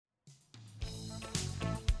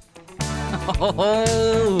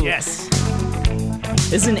Oh. Yes.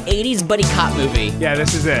 This is an 80s buddy cop movie. Yeah,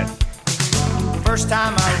 this is it. First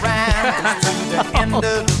time I ran was to the end of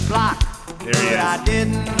the block. There he is. But I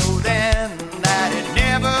didn't know then that it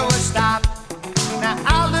never would stop. Now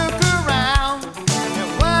I look around,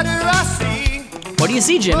 and what do I see? What do you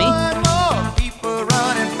see, Jimmy? More and more people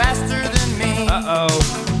running faster than me. Uh-oh.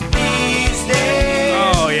 These days,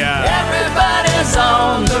 Oh, yeah. everybody's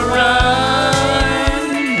on the run.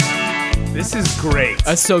 This is great.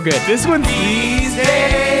 That's so good. This one's... These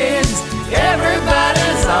days,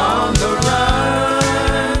 everybody's on the run.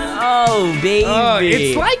 Oh, baby.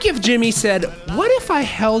 it's like if Jimmy said, what if I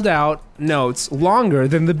held out notes longer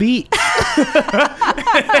than the beat?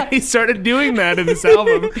 He started doing that in this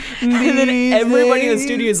album. And then everybody in the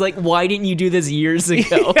studio is like, why didn't you do this years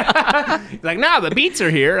ago? He's like, nah, the beats are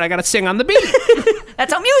here. I got to sing on the beat.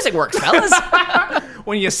 That's how music works, fellas.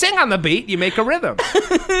 When you sing on the beat, you make a rhythm.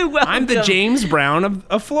 I'm the James Brown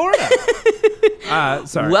of Florida.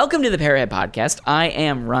 Sorry. Welcome to the Parrothead Podcast. I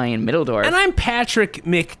am Ryan Middledorf. And I'm Patrick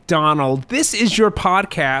McDonald. This is your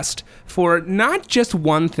podcast for not just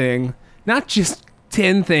one thing, not just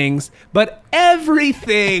 10 things, but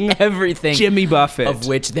everything. Everything. Jimmy Buffett. Of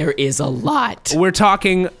which there is a lot. We're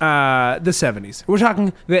talking the 70s. We're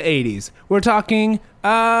talking the 80s. We're talking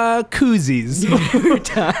koozies. We're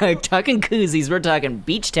talking koozies. We're talking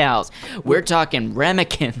beach towels. We're talking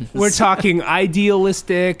ramekins. We're talking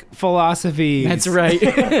idealistic philosophies. That's right.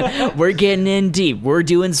 We're getting in deep. We're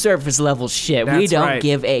doing surface level shit. We That's don't right.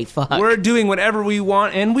 give a fuck. We're doing whatever we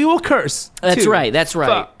want, and we will curse. That's too. right. That's right.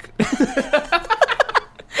 Fuck.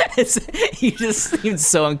 You just seem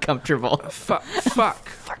so uncomfortable. Fuck.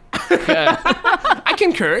 I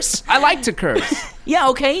can curse. I like to curse. Yeah,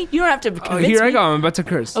 okay. You don't have to convince Here me. I go. I'm about to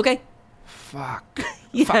curse. Okay. Fuck.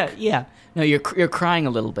 Yeah. No, you're crying a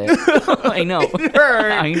little bit. I know. It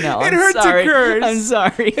hurt. I know. It I'm hurt sorry. to curse. I'm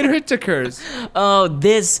sorry. It hurt to curse. Oh,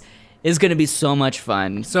 this is going to be so much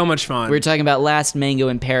fun. So much fun. We're talking about Last Mango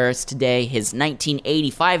in Paris today, his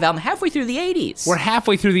 1985 album, halfway through the 80s. We're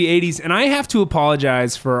halfway through the 80s, and I have to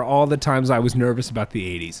apologize for all the times I was nervous about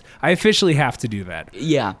the 80s. I officially have to do that.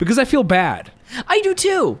 Yeah. Because I feel bad. I do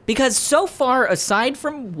too, because so far, aside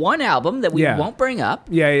from one album that we Yeah. won't bring up,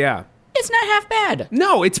 Yeah. it's not half bad.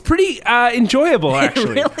 No, it's pretty enjoyable,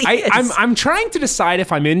 actually. really is. I'm trying to decide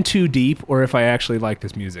if I'm in too deep or if I actually like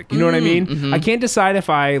this music. You know what I mean? Mm-hmm. I can't decide if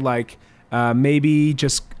I maybe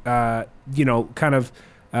just kind of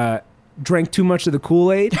drank too much of the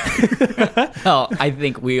Kool-Aid, Oh, I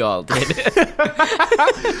think we all did.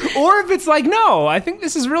 or if it's like, no, I think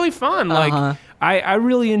this is really fun. Like, I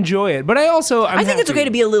really enjoy it, but I think it's okay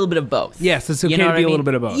to be a little bit of both. Yes, it's okay You know to what be I a little mean?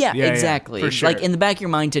 bit of both. Yeah, Yeah, exactly. for sure. Like in the back of your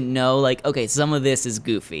mind to know, like, okay, some of this is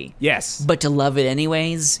goofy. Yes. But to love it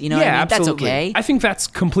anyways, you know what I mean? Absolutely. That's okay. I think that's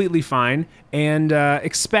completely fine and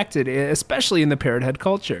expected, especially in the Parrothead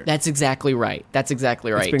culture. That's exactly right. That's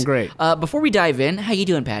exactly right. been great. Before we dive in, how you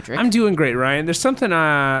doing, Patrick? I'm doing great, Ryan. There's something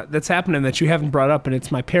that's happening that you haven't brought up, and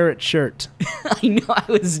it's my parrot shirt. I know. I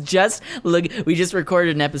was just we just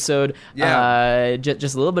recorded an episode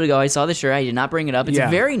just a little bit ago. I saw the shirt. I did not bring it up. It's a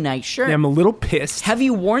very nice shirt. Yeah, I'm a little pissed. Have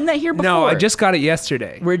you worn that here before? No, I just got it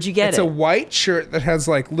yesterday. Where'd you get It's it? a white shirt that has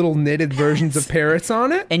like little knitted versions of parrots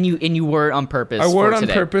on it. And you wore it on purpose. I wore it for on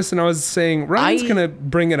today. purpose, and I was saying Ryan's gonna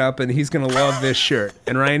bring it up, and he's gonna love this shirt.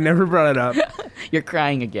 And Ryan never brought it up. You're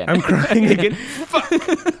crying again. I'm crying again. Fuck.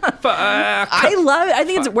 I love it. I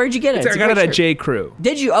think it's. Where'd you get it? I got it at J. Crew.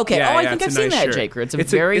 Did you? Okay. Yeah, I yeah, think it's I've a seen nice that at shirt. J. Crew. It's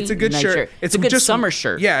a good nice shirt. It's a good summer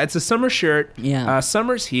shirt. Yeah, it's a summer shirt. Yeah.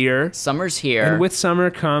 Summer's here. Summer's here. And with summer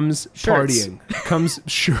comes Shirts. partying. Comes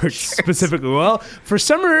shirts specifically. Well, for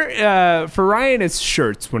summer, for Ryan, it's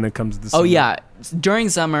shirts when it comes to summer. Oh yeah. During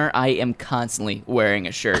summer, I am constantly wearing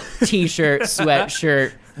a shirt, t-shirt,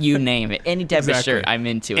 sweatshirt, you name it. Any type of Exactly. shirt, I'm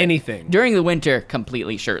into it. Anything. During the winter,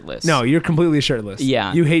 completely shirtless. No, you're completely shirtless.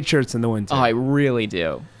 Yeah. You hate shirts in the winter. Oh, I really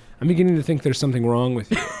do. I'm beginning to think there's something wrong with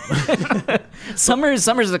you. Summer's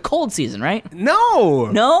the cold season, right? No.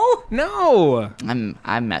 No?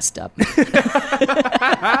 I'm messed up.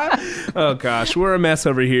 Oh gosh, we're a mess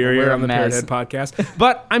over here. We're You're a on the mess. Parrothead Podcast.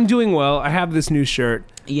 But I'm doing well. I have this new shirt.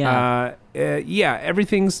 Yeah.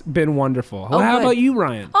 Everything's been wonderful. Oh, How good. about you,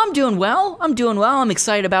 Ryan? I'm doing well. I'm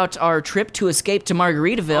excited about our trip to escape to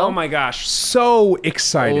Margaritaville. Oh my gosh, so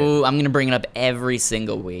excited. Oh, I'm going to bring it up every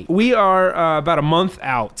single week. We are about a month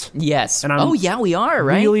out. Yes. And I'm oh, yeah, we are,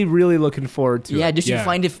 right? Really looking forward to it. Yeah, did you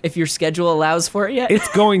find if your schedule allows for it yet? It's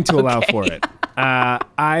going to allow for it.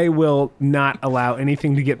 I will not allow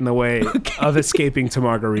anything to get in the way of escaping to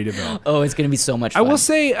Margaritaville. Oh, it's going to be so much fun. I will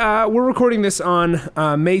say we're recording this on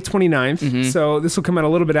May 29th, so this will come out a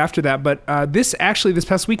little bit after that. But this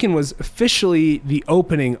past weekend was officially the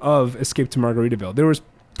opening of Escape to Margaritaville. There was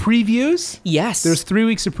previews. Yes. There's 3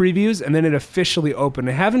 weeks of previews, and then it officially opened.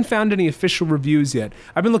 I haven't found any official reviews yet.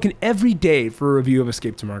 I've been looking every day for a review of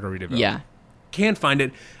Escape to Margaritaville. Yeah. Can't find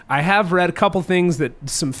it. I have read a couple things that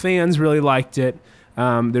some fans really liked it.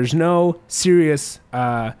 There's no serious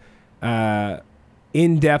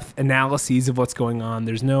in-depth analyses of what's going on.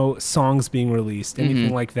 There's no songs being released,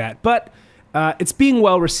 anything like that. But it's being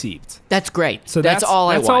well received. That's great. So that's all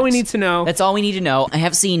I want. That's all we need to know. That's all we need to know. I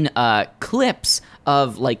have seen clips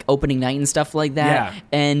of like opening night and stuff like that. Yeah.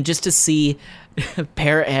 And just to see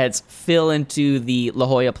parrot heads fill into the La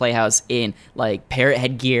Jolla Playhouse in like parrot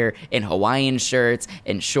head gear and Hawaiian shirts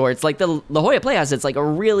and shorts. Like the La Jolla Playhouse, it's like a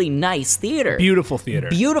really nice theater. Beautiful theater.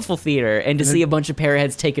 Beautiful theater. And to see a bunch of parrot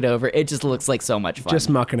heads take it over, it just looks like so much fun. Just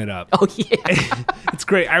mucking it up. Oh, yeah. It's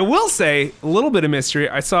great. I will say, a little bit of mystery.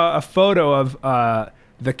 I saw a photo of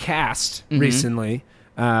the cast recently.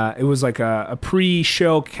 It was like a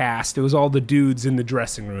pre-show cast. It was all the dudes in the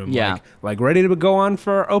dressing room. Yeah. Like ready to go on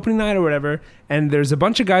for opening night or whatever. And there's a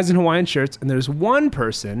bunch of guys in Hawaiian shirts, and there's one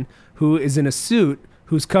person who is in a suit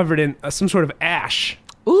who's covered in some sort of ash.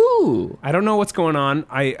 Ooh. I don't know what's going on.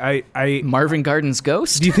 I Marvin Gardens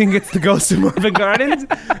ghost? Do you think it's the ghost of Marvin Gardens?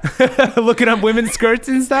 Looking up women's skirts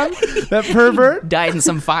and stuff? That pervert? Died in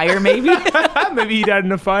some fire, maybe? Maybe he died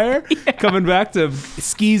in a fire, coming back to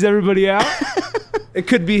skis everybody out. It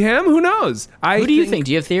could be him. Who knows? Who do you think?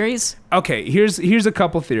 Do you have theories? Okay, here's a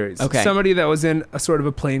couple theories. Okay. Somebody that was in a sort of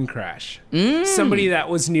a plane crash. Somebody that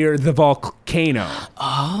was near the volcano.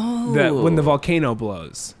 Oh. When the volcano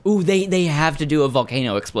blows. Ooh, they have to do a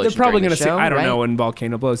volcano explosion. They're probably going to say, I don't know when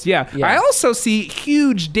volcano blows. Yeah. I also see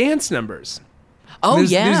huge dance numbers. Oh,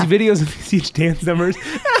 there's videos of these huge dance numbers.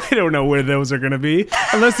 I don't know where those are going to be.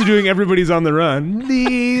 Unless they're doing Everybody's on the Run.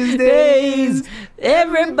 These days,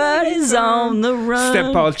 everybody's on the run.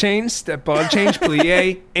 Step ball change,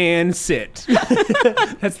 plie, and sit.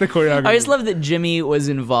 That's the choreography. I just love that Jimmy was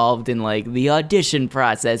involved in like the audition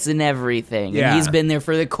process and everything. Yeah. And he's been there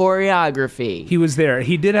for the choreography. He was there.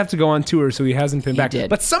 He did have to go on tour, so he hasn't been back.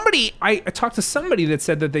 Did. But I talked to somebody that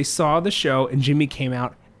said that they saw the show and Jimmy came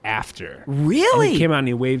out after. Really? And he came out and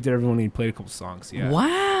he waved at everyone and he played a couple songs. Yeah.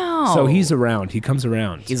 Wow. So he's around. He comes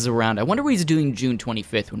around. He's around. I wonder what he's doing June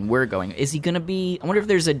 25th when we're going. Is he going to be... I wonder if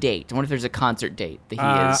there's a date. I wonder if there's a concert date that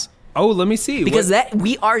he is... Oh, let me see. Because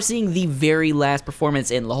we are seeing the very last performance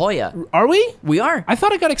in La Jolla. Are we? We are. I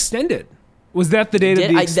thought it got extended. Was that the date of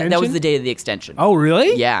the extension? That was the date of the extension. Oh,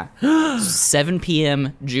 really? Yeah. 7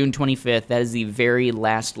 p.m., June 25th. That is the very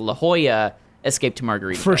last La Jolla Escape to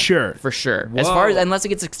Margaritaville. For sure. For sure. Whoa. As far as... Unless it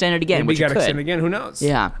gets extended again, Maybe which it it got could. extended again. Who knows?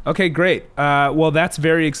 Yeah. Okay, great. Well, that's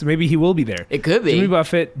very... Maybe he will be there. It could be. Jimmy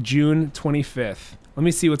Buffett, June 25th. Let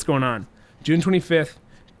me see what's going on. June 25th,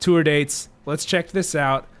 tour dates. Let's check this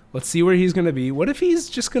out. Let's see where he's going to be. What if he's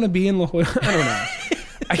just going to be in La Jolla? I don't know.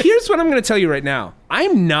 Here's what I'm going to tell you right now.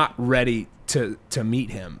 I'm not ready to meet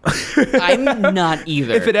him. I'm not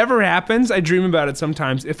either. If it ever happens, I dream about it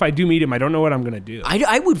sometimes. If I do meet him, I don't know what I'm going to do.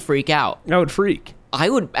 I would freak out. I would freak. I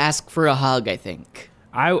would ask for a hug, I think.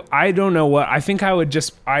 I don't know what. I think I would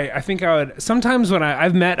just... I think I would... Sometimes when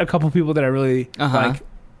I've met a couple people that I really like,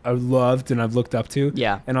 I've loved and I've looked up to.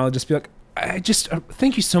 Yeah. And I'll just be like, I just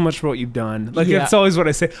thank you so much for what you've done. Like, Yeah. it's always what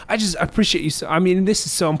I say. I just appreciate you so. I mean, this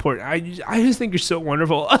is so important. I just think you're so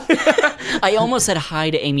wonderful. I almost said hi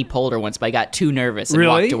to Amy Poulter once, but I got too nervous and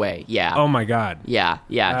Really? walked away. Yeah. Oh my God. Yeah.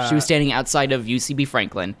 She was standing outside of UCB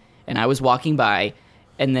Franklin, and I was walking by,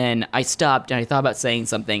 and then I stopped, and I thought about saying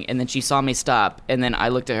something, and then she saw me stop, and then I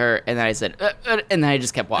looked at her, and then I said, and then I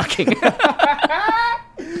just kept walking.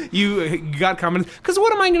 You got comments because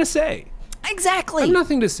what am I going to say? Exactly. I have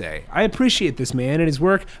nothing to say. I appreciate this man and his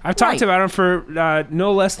work. I've talked Right. about him for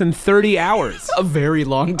no less than 30 hours. A very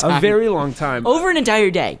long time. A very long time. Over an entire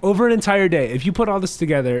day. Over an entire day. If you put all this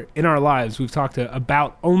together in our lives, we've talked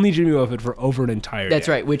about only Jimmy Buffett for over an entire day. That's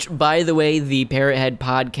right, which, by the way, the Parrothead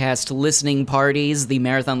Podcast listening parties, the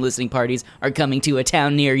marathon listening parties, are coming to a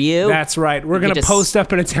town near you. That's right. We're going to post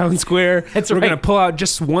up in a town square. That's We're right. going to pull out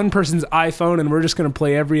just one person's iPhone, and we're just going to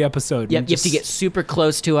play every episode. Yep, And you have to get super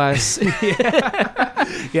close to us.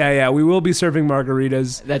 Yeah. We will be serving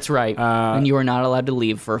margaritas. That's right. And you are not allowed to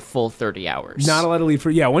leave for a full 30 hours. Not allowed to leave for...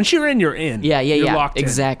 Yeah, once you're in, you're in. Yeah. You're locked in.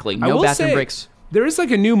 Exactly. I No will bathroom say, breaks. There is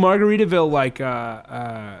like a new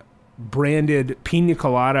Margaritaville branded pina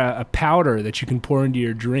colada, a powder that you can pour into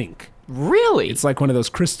your drink. Really? It's like one of those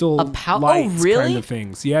crystal Oh, lights really? kind of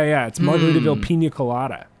things. Yeah. It's Margaritaville Pina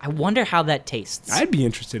Colada. I wonder how that tastes. I'd be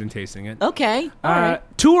interested in tasting it. Okay. All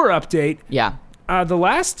right. Tour update. Yeah. The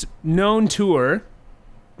last known tour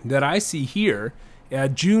that I see here,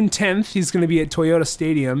 June 10th, he's going to be at Toyota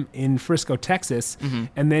Stadium in Frisco, Texas.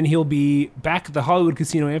 And then he'll be back at the Hollywood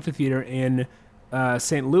Casino Amphitheater in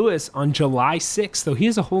St. Louis on July 6th. So he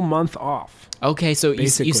has a whole month off. Okay, so you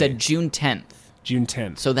Basically. said June 10th. June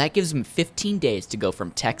 10th. So that gives him 15 days to go from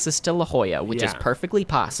Texas to La Jolla, which is Yeah. perfectly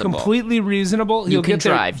possible. Completely reasonable. He'll can get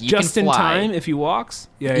there drive. You just can in fly. time if he walks.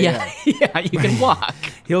 Yeah. Yeah, you can walk.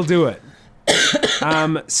 He'll do it.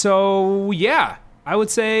 So yeah, I would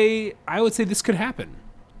say this could happen.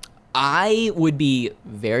 I would be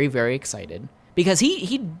very, very excited because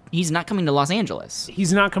he's not coming to Los Angeles.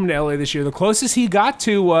 He's not coming to LA this year. The closest he got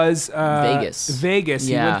to was Vegas. Vegas.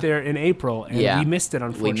 Yeah. He went there in April, and we missed it,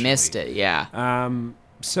 unfortunately. We missed it, yeah.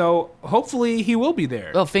 So hopefully he will be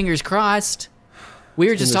there. Well, fingers crossed. We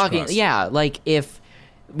were just Fingers talking, crossed. yeah, like if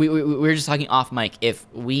we were just talking off mic. If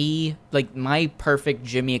we, like, my perfect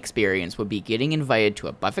Jimmy experience would be getting invited to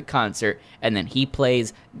a Buffett concert and then he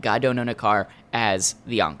plays God Don't Own a Car as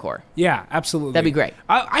the encore. Yeah, absolutely. That'd be great.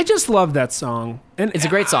 I just love that song. And It's a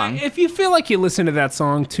great song. If you feel like you listen to that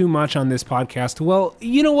song too much on this podcast, well,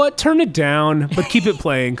 you know what? Turn it down, but keep it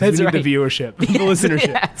playing because we need That's the right. viewership, the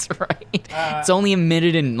listenership. That's right. It's only a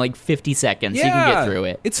minute and like 50 seconds. So you can get through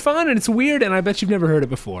it. It's fun and it's weird, and I bet you've never heard it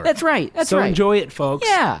before. That's right. That's so right. enjoy it, folks.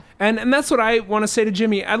 Yeah. And that's what I want to say to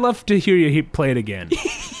Jimmy. I'd love to hear you play it again.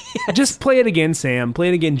 Just play it again, Sam. Play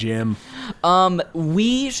it again, Jim.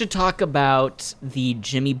 We should talk about the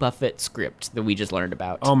Jimmy Buffett script that we just learned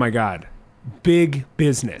about. Oh my God. Big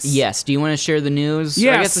business. Yes. Do you want to share the news?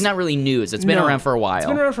 Yes. I guess it's not really news. It's been No, around for a while. It's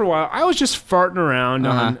been around for a while. I was just farting around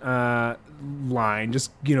on line,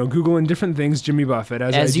 just Googling different things, Jimmy Buffett,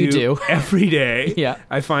 as I you do. every day. Yeah.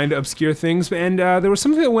 I find obscure things, and there was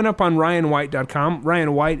something that went up on RyanWhite.com.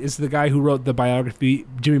 Ryan White is the guy who wrote the biography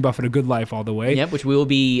Jimmy Buffett: A Good Life All the Way. Yep, which we will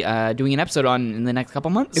be doing an episode on in the next couple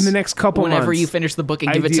months. In the next couple Whenever months. you finish the book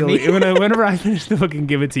and give it to Ideally, me. whenever I finish the book and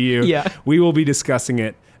give it to you, Yeah. we will be discussing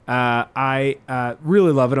it. I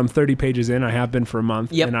really love it. I'm 30 pages in. I have been for a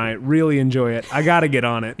month, Yep. and I really enjoy it. I got to get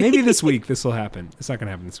on it. Maybe this week this will happen. It's not going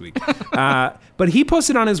to happen this week. But he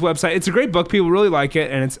posted on his website. It's a great book. People really like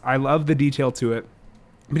it, and I love the detail to it.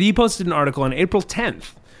 But he posted an article on April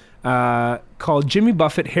 10th called Jimmy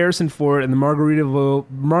Buffett, Harrison Ford, and the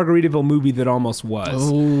Margaritaville movie that almost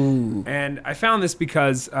was. Ooh. And I found this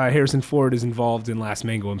because Harrison Ford is involved in Last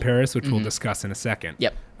Mango in Paris, which we'll discuss in a second.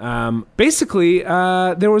 Yep. Basically,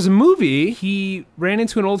 there was a movie. He ran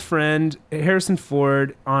into an old friend, Harrison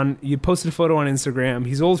Ford, you posted a photo on Instagram.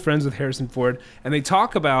 He's old friends with Harrison Ford, and they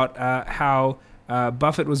talk about how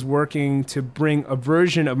Buffett was working to bring a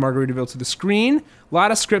version of Margaritaville to the screen.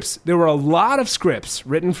 There were a lot of scripts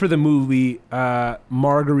written for the movie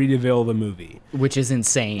Margaritaville, the movie. Which is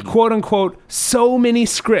insane. Quote unquote, so many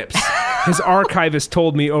scripts, his archivist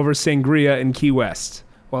told me over Sangria in Key West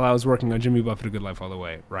while I was working on Jimmy Buffett: A Good Life All the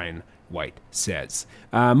Way, Ryan White says.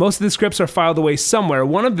 Most of the scripts are filed away somewhere.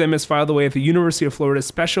 One of them is filed away at the University of Florida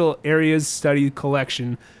Special Areas Study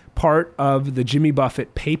Collection, part of the Jimmy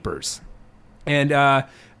Buffett Papers. And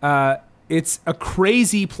it's a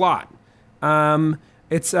crazy plot.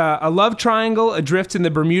 It's a love triangle adrift in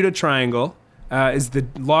the Bermuda Triangle is the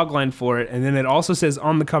logline for it. And then it also says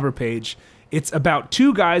on the cover page, it's about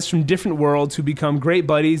two guys from different worlds who become great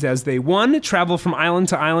buddies as they, 1, travel from island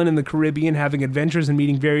to island in the Caribbean, having adventures and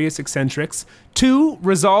meeting various eccentrics. 2,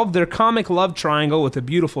 resolve their comic love triangle with a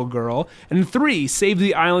beautiful girl. And 3, save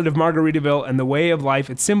the island of Margaritaville and the way of life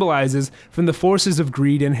it symbolizes from the forces of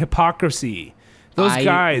greed and hypocrisy. Those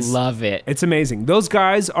guys, I love it. It's amazing. Those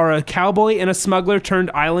guys are a cowboy and a smuggler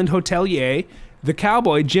turned island hotelier. The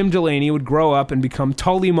cowboy, Jim Delaney, would grow up and become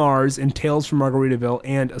Tully Mars in Tales from Margaritaville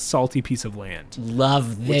and A Salty Piece of Land.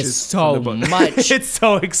 Love Which this is so from the book. much. It's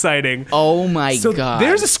so exciting. Oh my So God.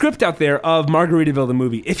 there's a script out there of Margaritaville, the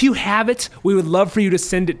movie. If you have it, we would love for you to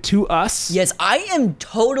send it to us. Yes, I am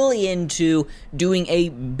totally into doing a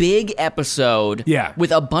big episode Yeah.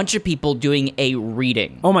 with a bunch of people doing a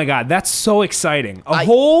reading. Oh my God, that's so exciting. A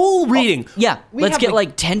whole reading. Yeah, We let's have get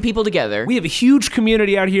like 10 people together. We have a huge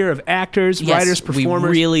community out here of actors, Yes, writers, performers.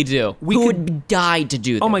 We really do. We Who could- would die to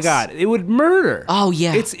do this? Oh my God, it would murder. Oh,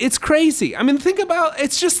 yeah. It's crazy. I mean, think about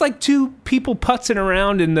it's just like two people putzing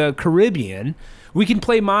around in the Caribbean. We can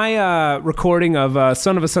play my recording of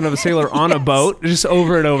Son of a Sailor on a boat just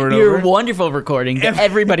over and over and Your over. wonderful recording that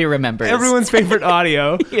everybody remembers. Everyone's favorite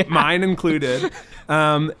audio, mine included.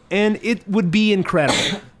 And it would be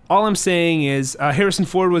incredible. All I'm saying is Harrison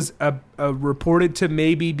Ford was reported to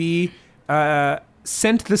maybe be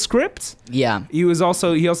sent the script. Yeah. He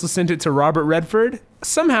also sent it to Robert Redford.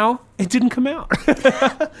 Somehow, it didn't come out.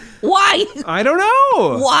 Why? I don't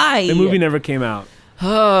know. Why? The movie never came out.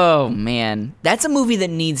 Oh, man. That's a movie that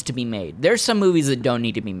needs to be made. There's some movies that don't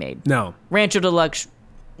need to be made. No. Rancho Deluxe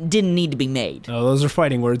didn't need to be made. Oh, those are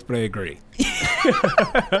fighting words, but I agree.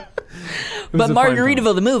 But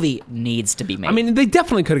Margaritaville, the movie, needs to be made. I mean, they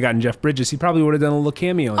definitely could have gotten Jeff Bridges. He probably would have done a little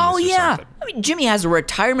cameo in this oh, or yeah. something. I mean, Jimmy has a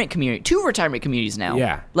retirement community, 2 retirement communities now.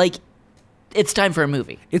 Yeah. Like, it's time for a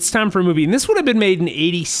movie. It's time for a movie. And this would have been made in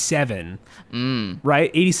 87,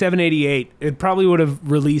 right? 87, 88. It probably would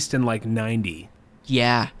have released in like 90.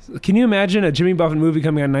 Yeah. Can you imagine a Jimmy Buffett movie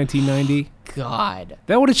coming out in 1990? God.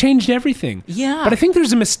 That would have changed everything. Yeah. But I think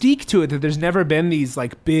there's a mystique to it that there's never been these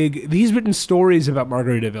like big... He's written stories about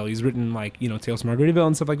Margaritaville. He's written like, Tales from Margaritaville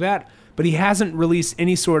and stuff like that. But he hasn't released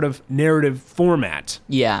any sort of narrative format.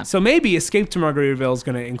 Yeah. So maybe Escape to Margaritaville is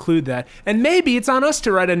going to include that. And maybe it's on us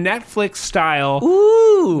to write a Netflix-style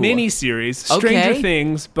miniseries. Stranger Okay.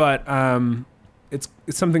 Things, but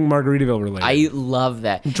it's something Margaritaville related. I love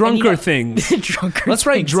that. Drunker Things. Drunker Let's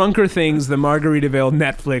write Things. Drunker Things, the Margaritaville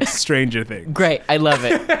Netflix Stranger Things. Great. I love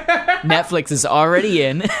it. Netflix is already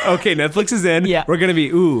in. Okay, Netflix is in. Yeah. We're gonna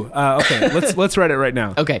be okay. Let's write it right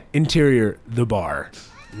now. Okay. Interior, the bar,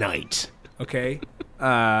 night. Okay.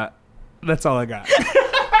 That's all I got.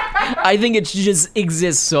 I think it should just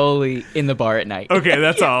exist solely in the bar at night. Okay,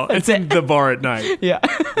 that's all. It's in the bar at night. Yeah.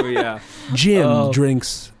 Oh, yeah. Jim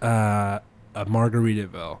drinks a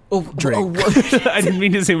Margaritaville. Drink. I didn't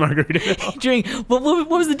mean to say Margaritaville. Drink. What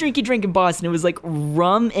was the drink he drank in Boston? It was like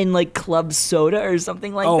rum and like club soda or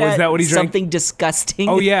something like that. Oh, is that what he drank? Something disgusting.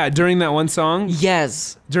 Oh yeah, during that one song.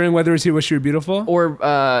 Yes. During Whether It's You Wish You Were Beautiful.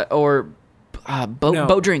 Boat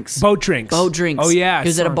drinks. Boat drinks. Boat drinks. Oh yeah. He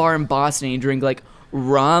was at a song. bar in Boston and he drank like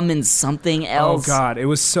rum and something else. Oh god, it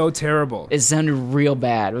was so terrible. It sounded real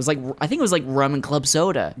bad. It was like, I think it was like rum and club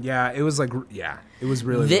soda. Yeah, it was like, it was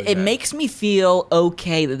really, really It bad. makes me feel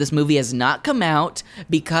okay that this movie has not come out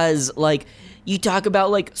because, like, you talk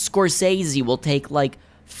about, like, Scorsese will take, like,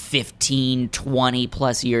 15, 20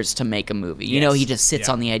 plus years to make a movie. You know, he just sits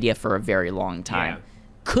on the idea for a very long time. Yeah.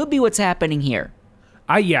 Could be what's happening here.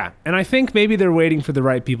 Yeah, and I think maybe they're waiting for the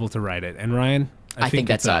right people to write it. And Ryan, I think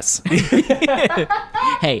that's us.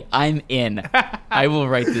 Hey, I'm in. I will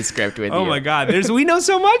write this script with you. Oh my God, we know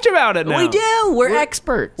so much about it now. We do. We're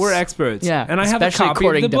experts. We're experts. Yeah, and I have a especially copy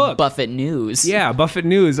according of the to book. Buffett News. Yeah, Buffett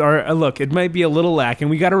News. Look, it might be a little lacking.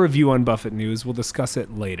 We got a review on Buffett News. We'll discuss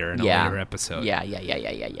it later in a later episode.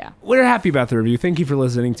 Yeah. We're happy about the review. Thank you for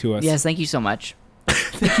listening to us. Yes, thank you so much.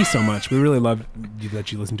 Thank you so much. We really love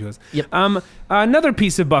that you listen to us. Yep. Another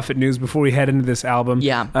piece of Buffett news before we head into this album.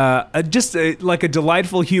 Yeah. Like a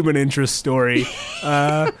delightful human interest story.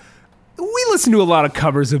 We listen to a lot of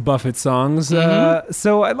covers of Buffett songs.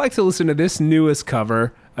 So I'd like to listen to this newest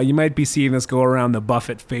cover. You might be seeing this go around the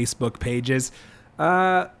Buffett Facebook pages.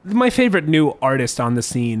 My favorite new artist on the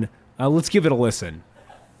scene. Let's give it a listen.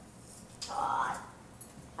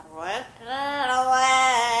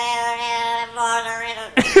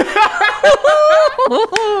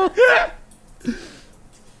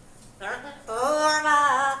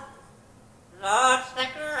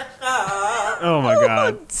 Oh my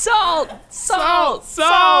God. Salt.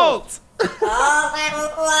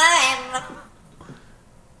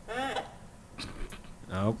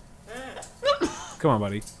 Oh. Come on,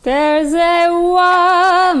 buddy. There's a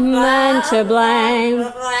woman to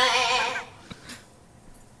blame.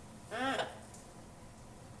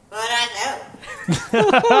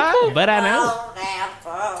 But I know.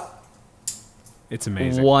 It's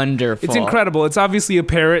amazing. Wonderful. It's incredible. It's obviously a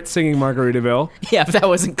parrot singing Margaritaville. Yeah, if that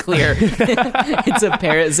wasn't clear. It's a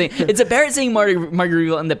parrot singing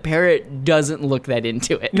Margaritaville, and the parrot doesn't look that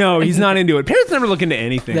into it. No, he's not into it. Parrots never look into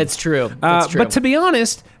anything. That's true. But to be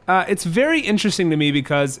honest, it's very interesting to me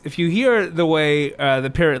because if you hear the way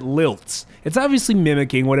the parrot lilts, it's obviously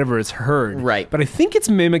mimicking whatever is heard. Right. But I think it's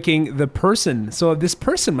mimicking the person. So this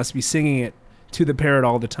person must be singing it to the parrot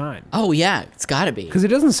all the time. Oh, yeah, it's got to be. Because it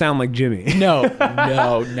doesn't sound like Jimmy. No,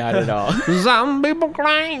 not at all. Some people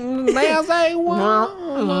claim there's a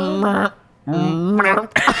woman.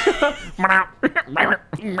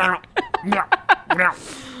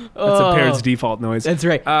 That's a parrot's default noise. That's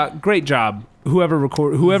right. Great job. Whoever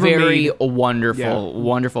Very made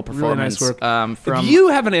wonderful performance. Really nice work. From if you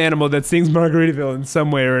have an animal that sings Margaritaville in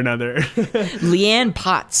some way or another. Leanne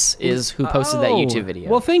Potts is who posted that YouTube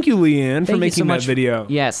video. Well, thank you, Leanne, for Thank you making so much that video.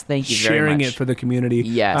 Yes, thank you very Sharing much. it for the community.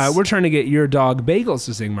 Yes. We're trying to get your dog Bagels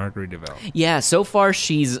to sing Margaritaville. Yeah, so far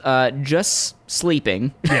she's just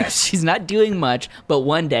sleeping. Yes. She's not doing much, but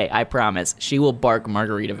one day, I promise, she will bark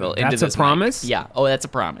Margaritaville into That's a this promise? mic. Yeah. Oh, that's a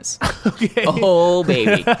promise. Okay. Oh,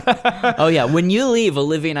 baby. Oh, yeah. When you leave,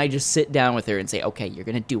 Olivia and I just sit down with her and say, okay, you're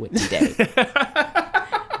going to do it today.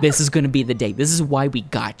 This is going to be the day. This is why we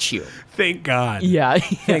got you. Thank God. Yeah.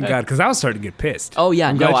 Thank God, because I was starting to get pissed. Oh, yeah.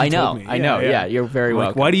 I'm No, glad I you know. told me. I know. Yeah, you're very I'm like,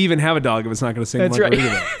 welcome. why do you even have a dog if it's not going to sing That's right.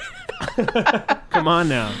 Margaritaville? Come on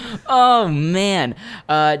now. Oh, man.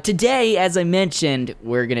 Today, as I mentioned,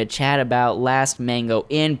 we're going to chat about Last Mango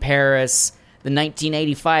in Paris. The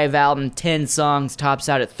 1985 album, 10 songs, tops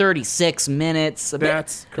out at 36 minutes.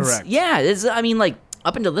 That's correct.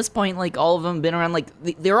 Up until this point, like, all of them have been around, like,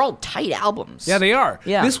 they're all tight albums. Yeah, they are.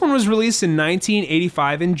 Yeah. This one was released in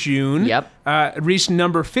 1985 in June. Yep. It reached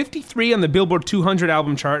number 53 on the Billboard 200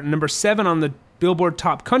 album chart and number 7 on the Billboard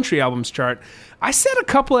Top Country Albums chart. I said a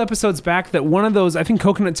couple episodes back that one of those, I think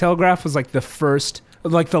Coconut Telegraph was like the first,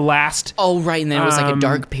 like the last. Oh, right, and then it was like a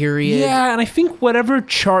dark period. Yeah, and I think whatever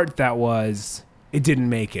chart that was, it didn't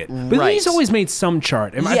make it. But Right. he's always made some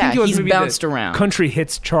chart. I Yeah, think it was he's maybe bounced the around. Country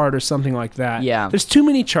Hits chart or something like that. Yeah. There's too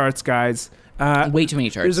many charts, guys. Way too many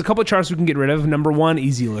charts. There's a couple of charts we can get rid of. Number 1,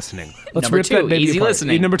 easy listening. Let's Number rip 2, that baby easy apart.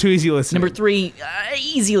 listening. Number 2, easy listening. Number 3,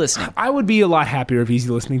 easy listening. I would be a lot happier if easy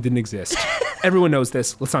listening didn't exist. Everyone knows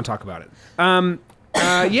this. Let's not talk about it.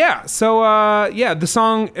 The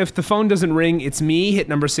song "If the Phone Doesn't Ring, It's Me" hit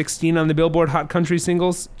number 16 on the Billboard Hot Country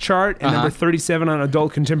Singles chart and number 37 on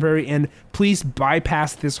Adult Contemporary. And "Please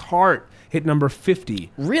Bypass This Heart" hit number 50.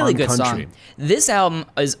 Really on good country. song. This album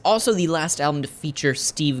is also the last album to feature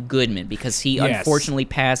Steve Goodman because he unfortunately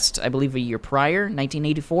passed, I believe, a year prior,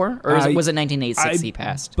 1984? Or was it 1986 he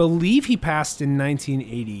passed? Believe he passed in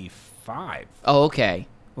 1985. Oh, okay.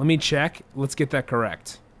 Let me check. Let's get that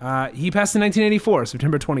correct. He passed in 1984,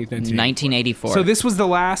 September 20th, 1984. So this was the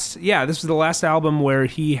last. Yeah, this was the last album where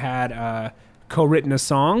he had co-written a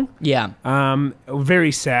song. Yeah.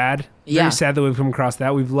 Very sad. Yeah. Very sad that we've come across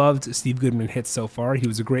that. We've loved Steve Goodman hits so far. He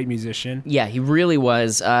was a great musician. Yeah, he really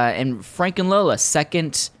was. And Frank and Lola,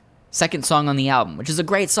 second song on the album, which is a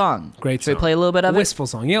great song. Great Should song. we play a little bit of Wistful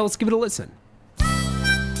song. Yeah, let's give it a listen.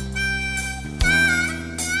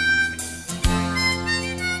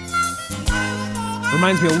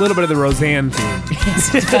 Reminds me a little bit of the Roseanne theme.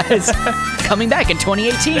 it? Coming back in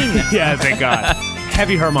 2018. Yeah, thank God.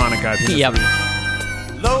 Heavy harmonica. Yep.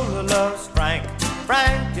 Lola loves Frank,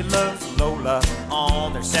 Frankie loves Lola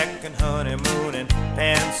on their second honeymoon in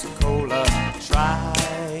Pensacola,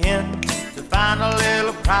 trying to find a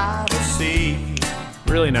little privacy.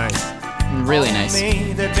 Really nice. Really nice.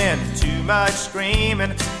 Me, there'd been too much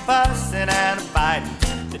screaming, fussing, and fighting.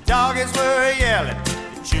 The doggies were yelling,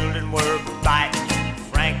 the children were biting.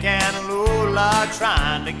 Frank and Lola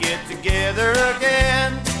trying to get together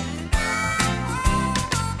again.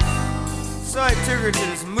 So I took her to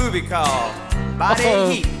this movie called Body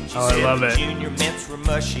Heat. She Oh, I said love the it. junior mints were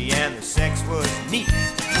mushy and the sex was neat.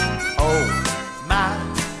 Oh my,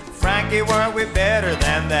 Frankie, weren't we better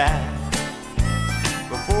than that?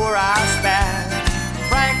 Before I spat,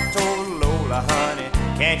 Frank told Lola, honey,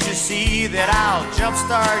 can't you see that I'll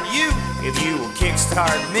jumpstart you if you will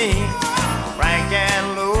kickstart me? Frank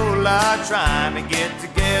and Lola trying to get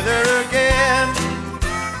together again.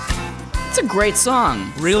 It's a great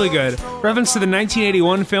song. Really good. Reference to the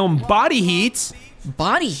 1981 film Body Heat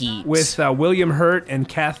Body Heat. with William Hurt and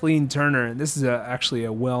Kathleen Turner. This is actually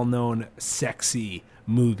a well-known, sexy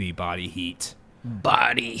movie, Body Heat.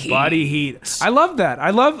 Body Heat. Body Heat. I love that.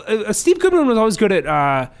 I love Steve Goodman was always good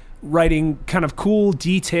at writing kind of cool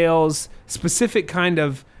details, specific kind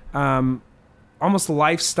of almost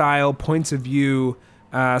lifestyle points of view.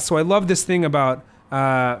 So I love this thing about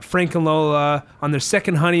Frank and Lola on their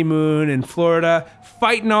second honeymoon in Florida,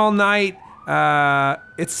 fighting all night.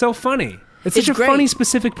 It's so funny. It's such It's a great. funny,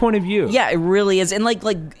 specific point of view. Yeah, it really is. And like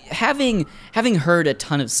having heard a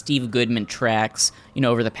ton of Steve Goodman tracks,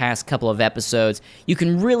 over the past couple of episodes, you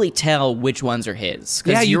can really tell which ones are his.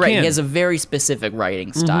 Yeah, Because you you're right, can. he has a very specific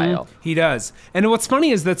writing style. He does. And what's funny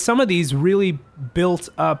is that some of these really built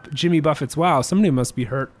up Jimmy Buffett's wow. Somebody must be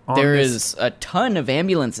hurt on There this. is a ton of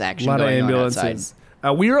ambulance action A lot of going on outside. ambulances.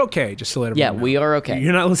 We are okay, just to let everyone Yeah, know. we are okay.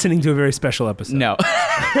 You're not listening to a very special episode. No.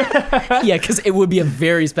 Yeah, because it would be a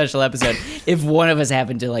very special episode if one of us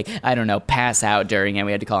happened to, pass out during and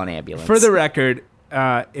we had to call an ambulance. For the record,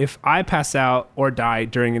 if I pass out or die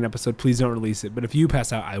during an episode, please don't release it. But if you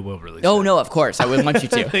pass out, I will release it. Oh, no, of course. I wouldn't want you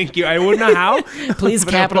to. Thank you. I wouldn't know how. Please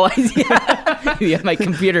capitalize. Yeah, my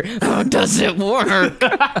computer. Oh, does it work?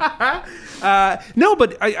 No,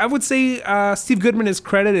 but I would say Steve Goodman is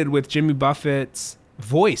credited with Jimmy Buffett's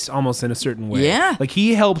voice almost in a certain way. Yeah. Like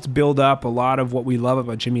he helped build up a lot of what we love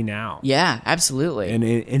about Jimmy now. Yeah, absolutely. And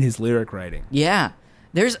in his lyric writing. Yeah.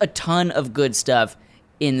 There's a ton of good stuff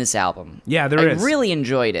in this album. Yeah, there is. I really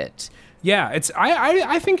enjoyed it. Yeah,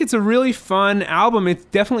 I think it's a really fun album.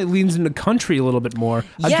 It definitely leans into country a little bit more.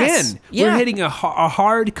 Yes. Again, Yeah. we're hitting a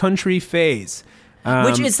hard country phase.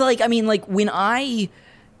 Which is like, I mean, like when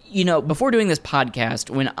before doing this podcast,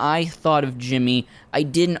 when I thought of Jimmy, I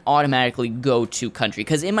didn't automatically go to country.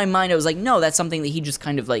 Because in my mind, I was like, no, that's something that he just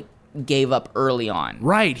kind of like gave up early on.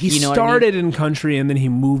 Right. He You know started in country and then he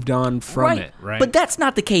moved on from it, right? But that's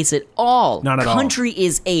not the case at all. Not at all. Country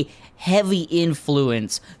is a heavy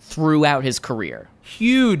influence throughout his career.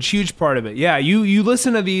 Huge part of it. Yeah, you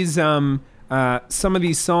listen to these some of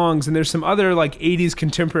these songs, and there's some other like 80s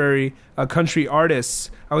contemporary country artists.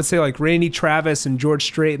 I would say like Randy Travis and George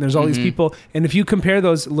Strait, and there's all these people. And if you compare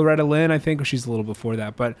those, Loretta Lynn, I think, or she's a little before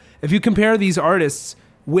that, but if you compare these artists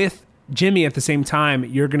with Jimmy at the same time,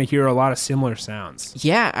 you're going to hear a lot of similar sounds.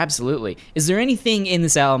 Yeah, absolutely. Is there anything in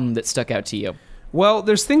this album that stuck out to you? Well,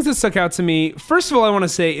 there's things that stuck out to me. First of all, I want to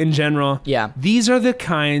say in general, these are the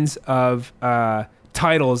kinds of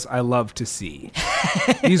titles I love to see.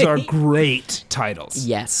 These are great titles.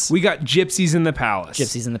 Yes. We got Gypsies in the Palace.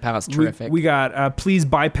 Gypsies in the Palace, terrific. We got Please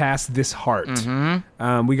Bypass This Heart.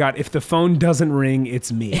 We got If the Phone Doesn't Ring,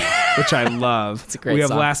 It's Me, which I love. It's a great We have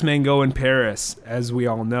song. Last Man Go in Paris, as we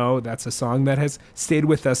all know. That's a song that has stayed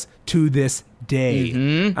with us to this day.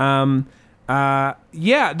 There's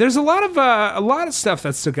a lot of stuff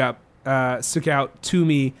that stuck out to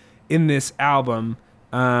me in this album.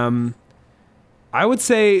 I would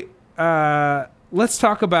say let's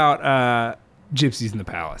talk about Gypsies in the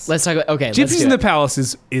Palace. Let's talk about Gypsies in the Palace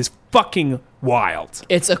is fucking wild.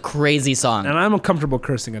 It's a crazy song. And I'm uncomfortable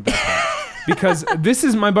cursing at that point. Because this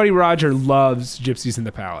is my buddy Roger loves Gypsies in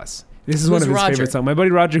the Palace. This is one of his favorite songs. My buddy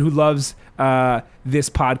Roger, who loves this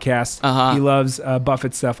podcast, he loves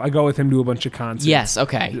Buffett stuff. I go with him to a bunch of concerts. Yes,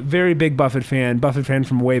 okay. Very big Buffett fan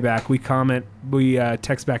from way back. We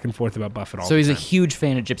text back and forth about Buffett all the time. So he's a huge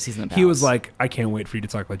fan of Gypsies in the Palace. He was like, I can't wait for you to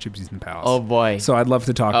talk about Gypsies in the Palace. Oh, boy. So I'd love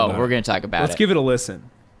to talk about it. Oh, we're going to talk about it. Let's give it a listen.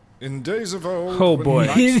 In days of old, Oh, boy. when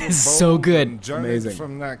knights It were is so bold good. and journeyed Amazing.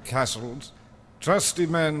 From their castles, trusty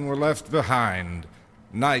men were left behind.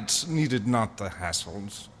 Knights needed not the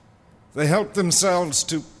hassles. They helped themselves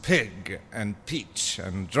to pig and peach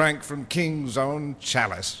and drank from king's own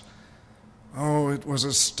chalice. Oh, it was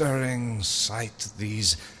a stirring sight,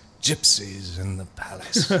 these gypsies in the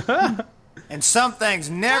palace. And some things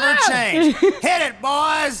never change. Hit it,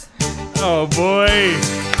 boys! Oh, boy.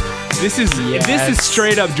 This is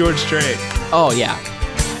straight up George Strait. Oh, yeah.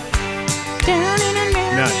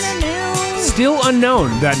 Nuts. Still unknown,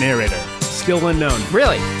 that narrator. Still unknown.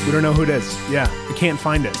 Really? We don't know who it is. Yeah, you can't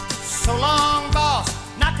find it. So long, boss,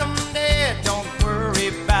 knock 'em dead, don't worry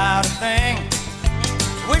about a thing.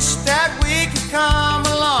 Wish that we could come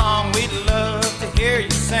along, we'd love to hear you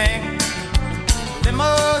sing.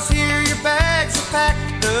 Limos here, your bags are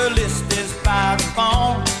packed, the list is by the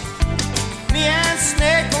phone. Me and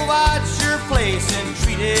Snake will watch your place and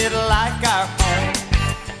treat it like our home.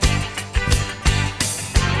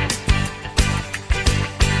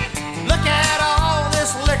 Look at all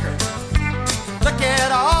this liquor, look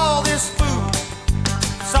at all this food.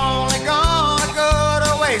 It's only gonna go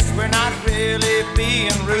to waste, we're not really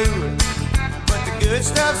being rude. But the good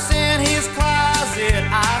stuff's in his closet,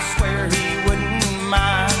 I swear he wouldn't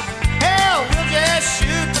mind. Hell, we'll just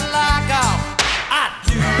shoot the lock off, I'd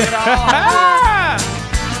do it all.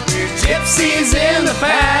 We're gypsies in the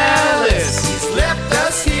palace, he's left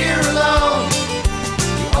us here alone.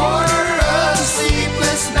 The order of the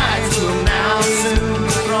sleepless nights will now soon be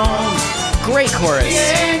thrown. Great chorus. We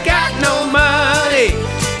ain't got no money,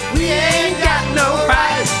 we ain't got no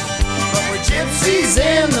fight, but we're gypsies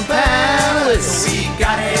in the palace, we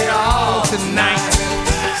got it all tonight.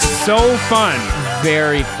 So fun.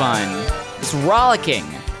 Very fun. It's rollicking.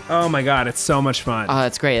 Oh my God, it's so much fun. Oh,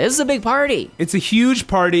 that's great. This is a big party. It's a huge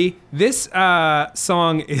party. This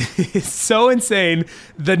song is so insane.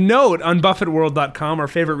 The note on BuffettWorld.com, our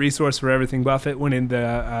favorite resource for everything Buffett, when in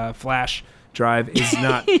the flash drive is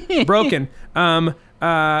not broken.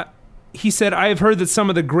 He said, I have heard that some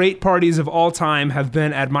of the great parties of all time have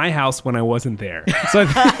been at my house when I wasn't there. So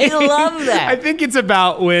I love that. I think it's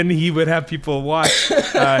about when he would have people watch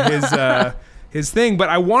his thing. But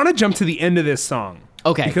I want to jump to the end of this song.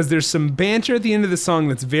 Okay. Because there's some banter at the end of the song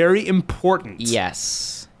that's very important.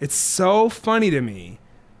 Yes. It's so funny to me.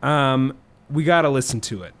 We got to listen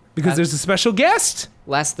to it. Because there's a special guest.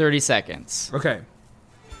 Last 30 seconds. Okay.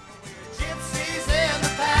 Gypsies in the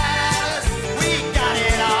palace, we got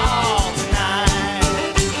it all tonight.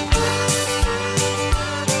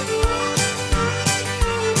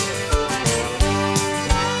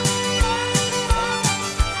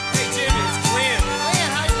 Hey Jimmy, it's Glenn.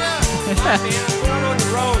 Glenn, how you doing? Hi, man, I'm going on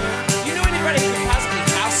the road. You know anybody who can possibly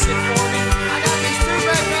house sit for me? I got these two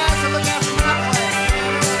great guys to look after my place,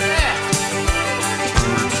 man. What's that?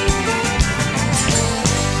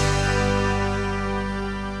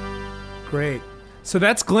 Great. So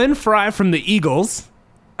that's Glenn Fry from the Eagles. Is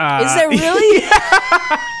that really?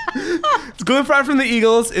 It's Glenn Fry from the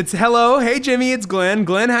Eagles. It's hello. Hey, Jimmy, it's Glenn.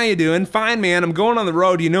 Glenn, how you doing? Fine, man. I'm going on the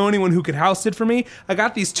road. Do you know anyone who could house sit for me? I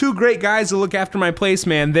got these two great guys to look after my place,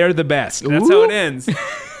 man. They're the best. That's how it ends.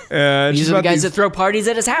 These are the guys that throw parties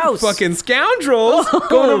at his house. Fucking scoundrels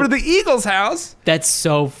going over to the Eagles' house. That's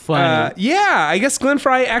so funny. Yeah, I guess Glenn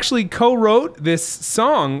Fry actually co-wrote this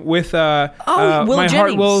song with Will My Heart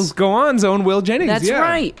Jennings. Will Go On's own Will Jennings. That's yeah.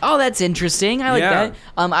 right. Oh, that's interesting. I like Yeah. that.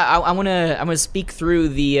 I'm gonna speak through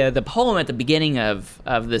the poem at the beginning of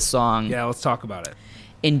this song. Yeah, let's talk about it.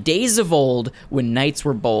 In days of old, when knights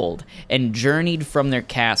were bold and journeyed from their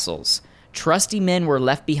castles, trusty men were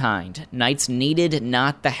left behind. Knights needed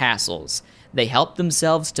not the hassles. They helped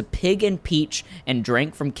themselves to pig and peach and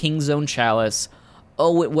drank from king's own chalice.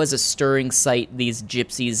 Oh, it was a stirring sight, these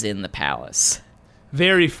gypsies in the palace.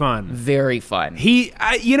 Very fun. Very fun.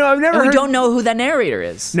 I've never And heard. we don't know who that narrator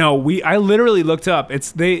is. No, I literally looked up.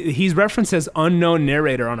 He's referenced as unknown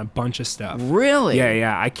narrator on a bunch of stuff. Really?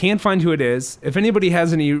 Yeah. I can't find who it is. If anybody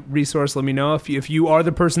has any resource, let me know. If you are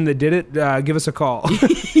the person that did it, give us a call.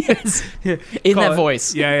 Yes. In Call that it.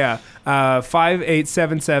 voice. Yeah.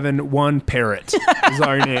 58771 Parrot is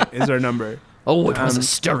our name. Is our number. Oh, it was a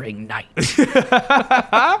stirring night.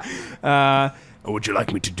 Would you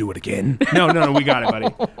like me to do it again? No, we got it, buddy.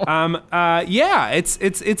 Yeah,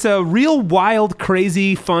 it's a real wild,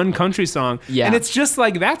 crazy, fun country song. Yeah. And it's just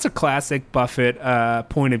like, that's a classic Buffett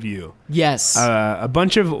point of view. Yes. A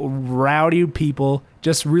bunch of rowdy people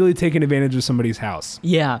just really taking advantage of somebody's house.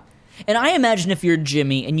 Yeah. And I imagine if you're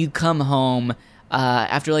Jimmy and you come home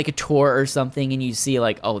after like a tour or something and you see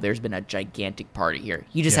like, oh, there's been a gigantic party here.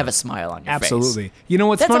 You just have a smile on your face. Absolutely. You know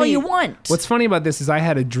what's That's funny? all you want. What's funny about this is I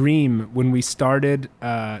had a dream when we started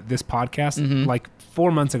this podcast like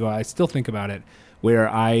 4 months ago. I still think about it. Where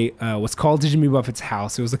I was called to Jimmy Buffett's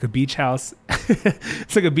house. It was like a beach house.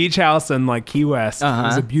 It's like a beach house in like Key West. It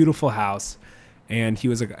was a beautiful house. And he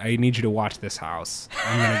was like, I need you to watch this house.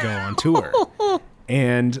 I'm going to go on tour.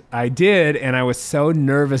 And I did, and I was so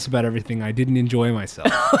nervous about everything, I didn't enjoy myself.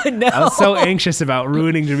 No. I was so anxious about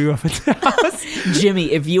ruining Jimmy Buffett's house. Jimmy,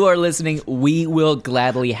 if you are listening, we will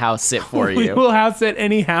gladly house sit for you. We will house at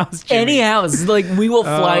any house, Jimmy. Any house. Like, we will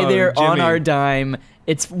fly there on Jimmy. our dime.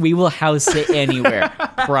 We will house it anywhere.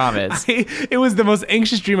 Promise. It was the most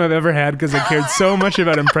anxious dream I've ever had because I cared so much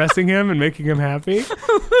about impressing him and making him happy.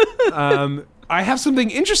 I have something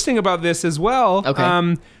interesting about this as well.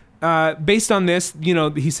 Okay. Based on this,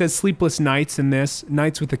 he says sleepless nights in this,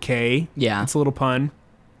 nights with a K. Yeah. It's a little pun.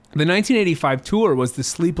 The 1985 tour was the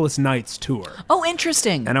Sleepless Nights tour. Oh,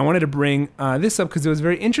 interesting. And I wanted to bring this up because it was a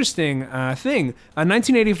very interesting thing.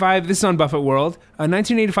 1985, this is on Buffett World,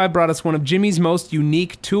 1985 brought us one of Jimmy's most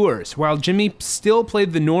unique tours. While Jimmy still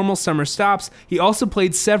played the normal summer stops, he also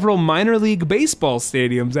played several minor league baseball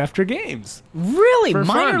stadiums after games. Really? For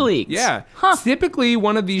Minor fun. leagues? Yeah. Huh. Typically,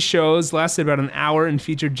 one of these shows lasted about an hour and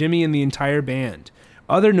featured Jimmy and the entire band.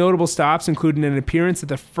 Other notable stops included an appearance at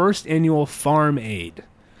the first annual Farm Aid.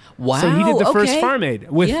 Wow. So he did the first okay. Farm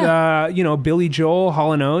Aid with, Billy Joel,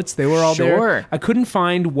 Hall & Oates. They were all Sure. there. I couldn't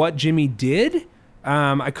find what Jimmy did.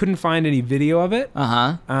 I couldn't find any video of it.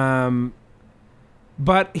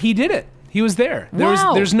 But he did it. He was there.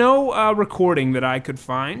 Wow. There's no recording that I could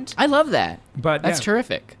find. I love that. But That's yeah.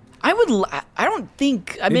 terrific. I don't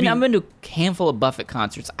think, I've been to a handful of Buffett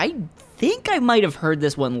concerts. I think I might have heard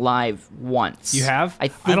this one live once. You have? I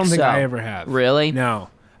think don't think so. I ever have. Really? No.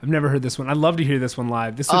 I've never heard this one. I'd love to hear this one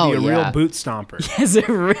live. This would be a yeah. real boot stomper. Yes, it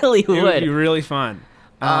really It would would. be really fun.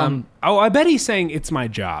 I bet he's saying "It's My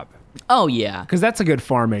Job" Oh, yeah. because that's a good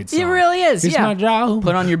Farm Aid song. It really is, It's yeah. my job.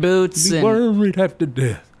 Put on your boots Be and... worried after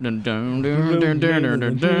death. Dun, dun, dun, dun, dun, dun,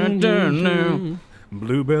 dun, dun, dun, dun.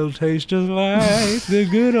 Bluebell tastes just like the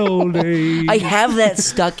good old days. I have that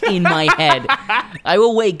stuck in my head. I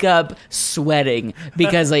will wake up sweating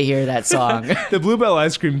because I hear that song. The Bluebell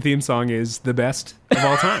ice cream theme song is the best of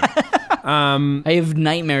all time. I have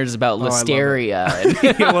nightmares about listeria.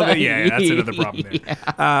 Well, yeah, that's another problem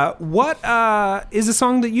there. What is a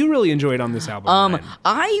song that you really enjoyed on this album? Ryan?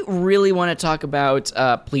 I really want to talk about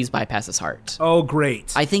Please Bypass This Heart. Oh,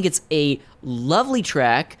 great. I think it's a lovely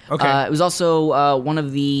track. Okay. It was also one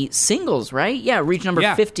of the singles, right? Yeah, reached number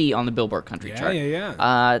 50 on the Billboard Country chart. Yeah.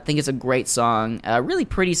 I think it's a great song, a really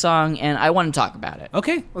pretty song, and I want to talk about it.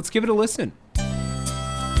 Okay, let's give it a listen.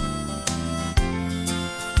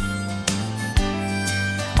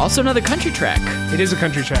 Also another country track. It is a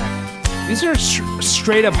country track. These are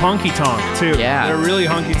straight up honky tonk, too. Yeah. They're really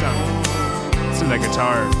honky tonk. Listen to that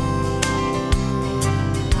guitar.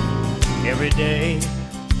 Every day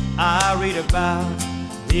I read about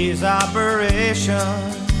these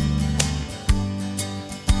operations.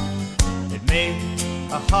 It made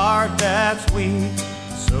a heart that's weak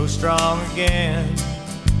so strong again.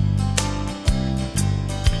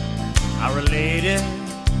 I relate it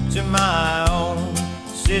to my own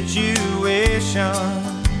situation,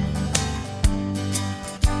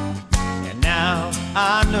 and now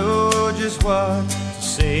I know just what to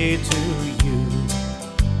say to you.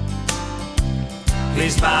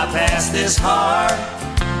 Please bypass this heart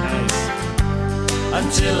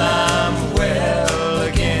until I'm well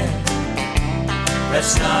again.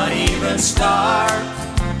 Let's not even start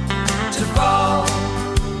to fall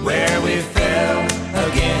where we fell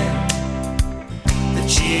again. The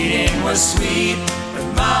cheating was sweet, but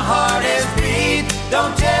my heart is bleed.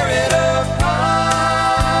 Don't tear it apart.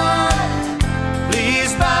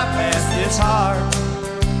 Please bypass this heart.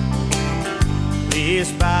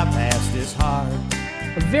 Please bypass this heart.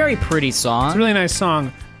 A very pretty song. It's a really nice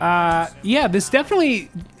song. Yeah, this definitely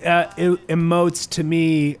emotes to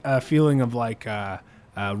me a feeling of like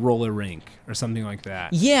roller rink or something like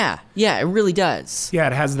that. Yeah, it really does. Yeah,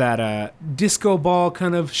 it has that disco ball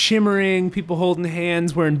kind of shimmering, people holding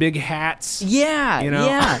hands, wearing big hats. Yeah, You know?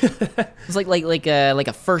 yeah. It's like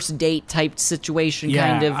a first date type situation,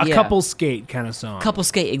 kind of. A couple skate kind of song. Couple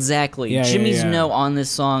skate, exactly. Yeah, Jimmy's yeah. note on this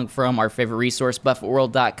song from our favorite resource,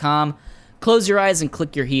 BuffetWorld.com. Close your eyes and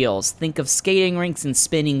click your heels. Think of skating rinks and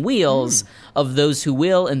spinning wheels, of those who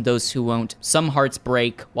will and those who won't. Some hearts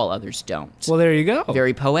break while others don't. Well, there you go.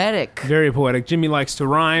 Very poetic. Very poetic. Jimmy likes to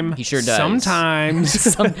rhyme. He sure does.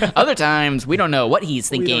 Sometimes. Other times, we don't know what he's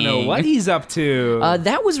thinking. We don't know what he's up to.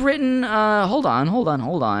 That was written, hold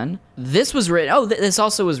on. This was written, this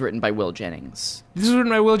also was written by Will Jennings. This was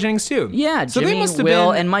written by Will Jennings, too. Yeah, So Jimmy, they must have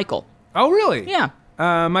Will, been... and Michael. Oh, really? Yeah.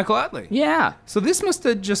 Michael Utley. Yeah. So this must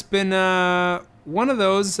have just been one of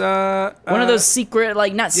those... one of those secret,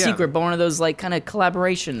 like, not yeah. secret, but one of those, like, kind of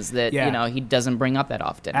collaborations that, Yeah. he doesn't bring up that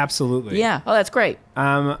often. Absolutely. Yeah. Oh, that's great.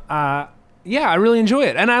 Yeah, I really enjoy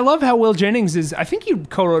it. And I love how Will Jennings is... I think you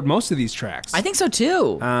co-wrote most of these tracks. I think so,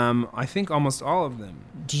 too. I think almost all of them.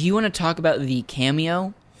 Do you want to talk about the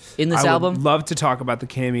cameo in this I album? would love to talk about the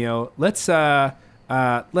cameo. Let's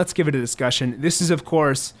give it a discussion. This is, of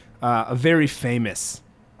course, a very famous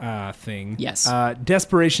thing. Yes.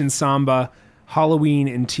 Desperation Samba, Halloween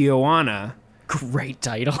in Tijuana. Great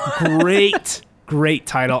title. Great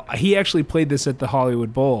title. He actually played this at the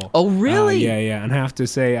Hollywood Bowl. Oh, really? Yeah. And I have to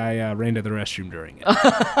say, I ran to the restroom during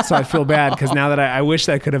it. So I feel bad because now that I wish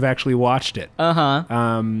I could have actually watched it. Uh-huh.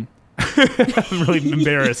 I'm really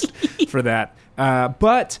embarrassed for that.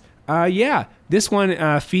 But this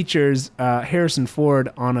one features Harrison Ford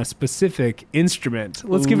on a specific instrument.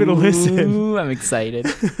 Let's give it a listen. Ooh, I'm excited.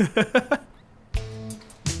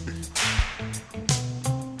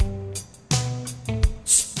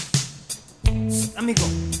 Amigo.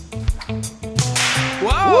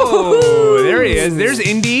 Whoa! There he is. There's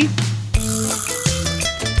Indy.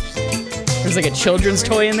 There's like a children's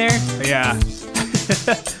toy in there. Yeah.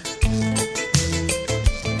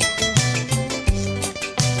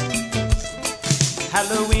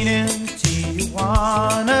 Halloween in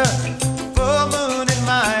Tijuana, full moon in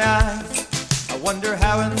my eyes. I wonder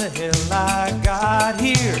how in the hell I got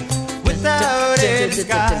here without a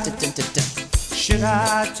disguise. Should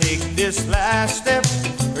I take this last step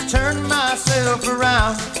or turn myself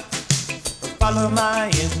around? Or follow my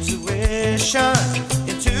intuition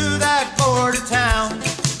into that border town?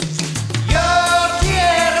 Yo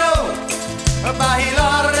quiero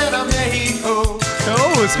bailar en Mexico.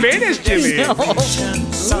 Oh, Spanish, Jimmy.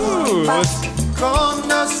 Ooh, con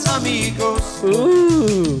los amigos.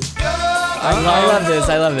 Ooh.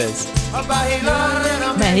 I love this. A bailar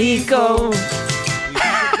en Mexico.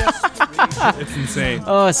 It's insane.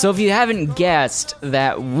 Oh, so if you haven't guessed,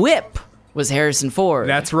 that whip was Harrison Ford.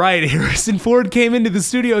 That's right. Harrison Ford came into the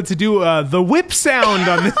studio to do the whip sound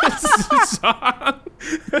on this song.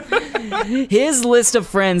 His list of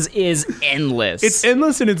friends is endless. It's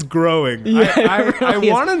endless and it's growing. I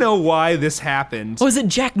want to know why this happened. Was it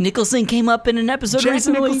Jack Nicholson came up in an episode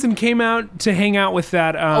recently? Jack Nicholson came out to hang out with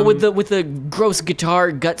that. With the gross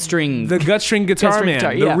guitar gut string. The gut string guitar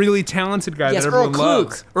man, the really talented guy that everyone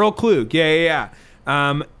loves. Earl Klug. Yeah.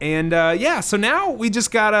 So now we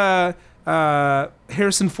just got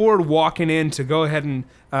Harrison Ford walking in to go ahead and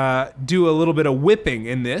do a little bit of whipping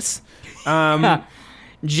in this.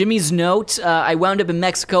 Jimmy's note, I wound up in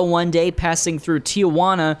Mexico one day passing through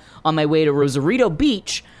Tijuana on my way to Rosarito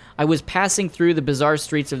Beach. I was passing through the bizarre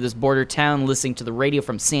streets of this border town listening to the radio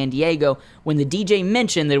from San Diego when the DJ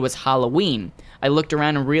mentioned that it was Halloween. I looked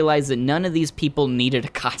around and realized that none of these people needed a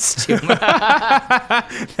costume.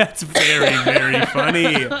 That's very, very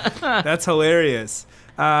funny. That's hilarious.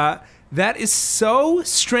 That is so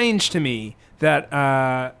strange to me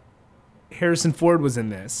that Harrison Ford was in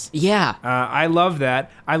this. Yeah. I love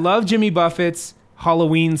that. I love Jimmy Buffett's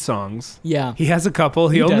Halloween songs. Yeah. He has a couple.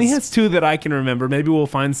 He only has two that I can remember. Maybe we'll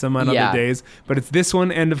find some on other days. But it's this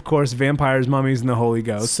one and, of course, Vampires, Mummies, and the Holy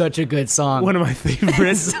Ghost. Such a good song. One of my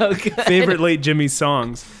favorite late Jimmy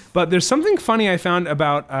songs. But there's something funny I found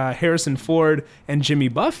about Harrison Ford and Jimmy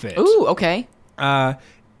Buffett. Ooh, okay.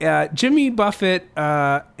 Jimmy Buffett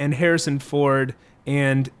and Harrison Ford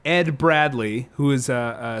and Ed Bradley, who is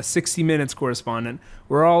a 60 Minutes correspondent,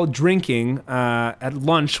 were all drinking at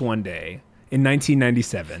lunch one day in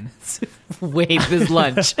 1997. Wait, this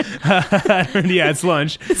lunch. Yeah, it's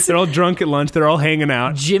lunch. They're all drunk at lunch. They're all hanging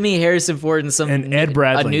out. Jimmy, Harrison Ford, and Ed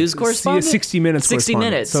Bradley. A news correspondent? 60 Minutes 60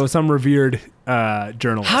 correspondent. Minutes. So some revered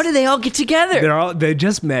journalist. How did they all get together? They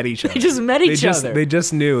just met each other. They just met each other. They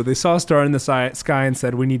just knew. They saw a star in the sky and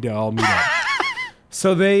said, we need to all meet up.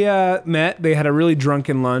 So they met. They had a really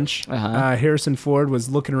drunken lunch. Harrison Ford was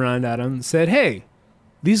looking around at him and said, hey,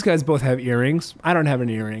 these guys both have earrings. I don't have an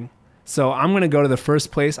earring. So I'm going to go to the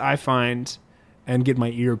first place I find and get my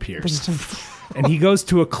ear pierced. And he goes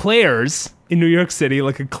to a Claire's in New York City,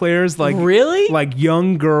 like a Claire's, really? Like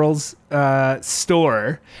young girls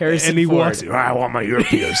store. Harrison and he Ford. walks in, I want my ear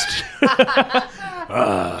pierced.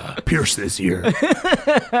 Pierce this ear.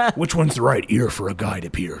 Which one's the right ear for a guy to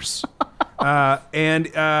pierce?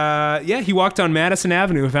 He walked on Madison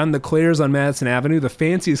Avenue, found the Claire's on Madison Avenue, the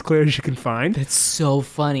fanciest Claire's you can find. That's so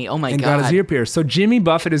funny. Oh my God. And got his ear pierced. So Jimmy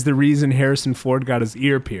Buffett is the reason Harrison Ford got his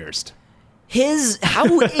ear pierced.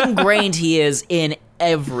 How ingrained he is in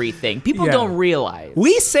everything. People don't realize.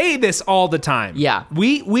 We say this all the time. Yeah.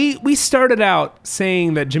 We started out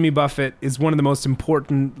saying that Jimmy Buffett is one of the most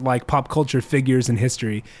important pop culture figures in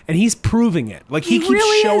history, and he's proving it. He keeps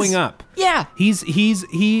really showing is. up. Yeah.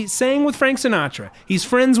 He sang with Frank Sinatra. He's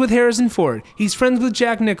friends with Harrison Ford. He's friends with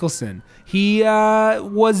Jack Nicholson. He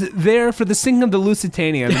was there for the sinking of the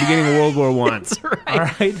Lusitania at the beginning of World War I. That's right. All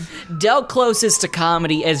right. Del closest to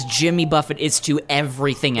comedy as Jimmy Buffett is to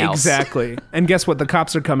everything else. Exactly. And guess what? The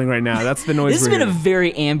cops are coming right now. That's the noise. This has we're been a hearing.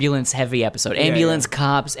 very ambulance-heavy episode. Ambulance,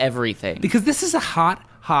 cops, everything. Because this is a hot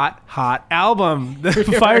album. The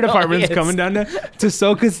fire department's coming down to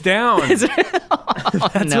soak us down.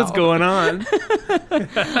 That's what's going on.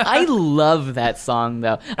 I love that song,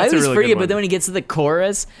 though. I always really forget, good but one. then when he gets to the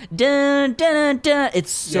chorus, dun, dun, dun, dun,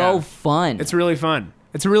 it's so fun. It's really fun.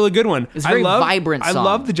 It's a really good one. It's a very vibrant song. I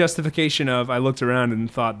love the justification of I looked around and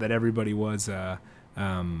thought that everybody was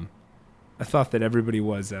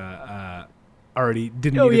already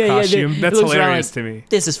didn't need a costume. That's hilarious to me.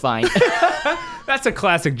 This is fine. That's a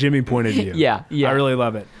classic Jimmy point of view. Yeah. I really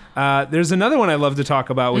love it. There's another one I love to talk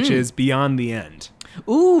about, which is Beyond the End.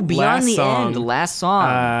 Ooh, Beyond the End, last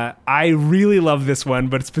song. I really love this one,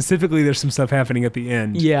 but specifically there's some stuff happening at the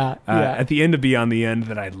end. Yeah. At the end of Beyond the End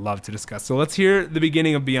that I'd love to discuss. So let's hear the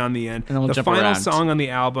beginning of Beyond the End. And then we'll the jump final around. song on the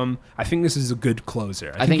album. I think this is a good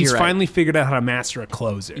closer. I think you're he's right. finally figured out how to master a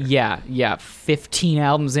closer. Yeah. 15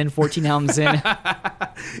 albums in, 14 albums in.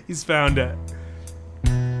 He's found it.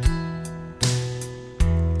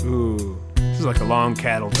 Ooh, this is like a long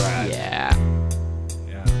cattle drive. Yeah.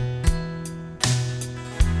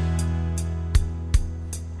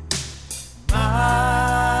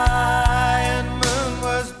 Mayan moon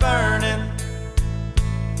was burning.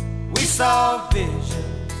 We saw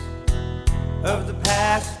visions of the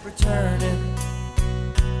past returning.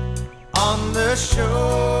 On the shore,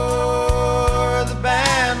 the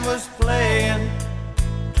band was playing.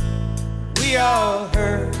 We all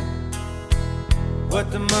heard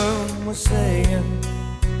what the moon was saying.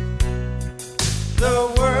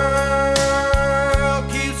 The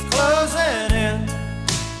world keeps closing in.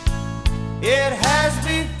 It has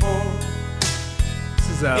before. This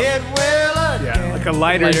is It will again. like a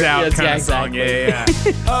lighters out kind of song. Exactly. Yeah.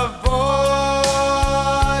 A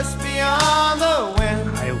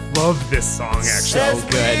love this song, actually. Says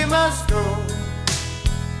we must go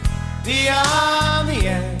beyond the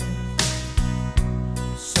end.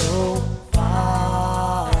 So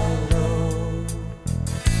follow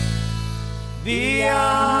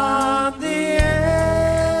beyond the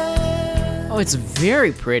end. Oh, it's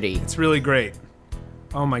very pretty. It's really great.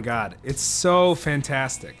 Oh my God, it's so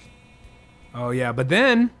fantastic. Oh yeah, but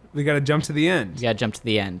then we gotta jump to the end. You gotta jump to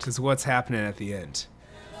the end. Because what's happening at the end?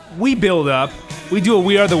 We build up. We do a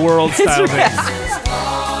We Are the World style thing.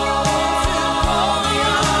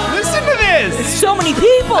 Listen to this! It's so many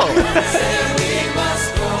people!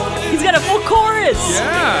 He's got a full chorus!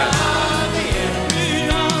 Yeah.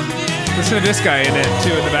 Listen to this guy in it,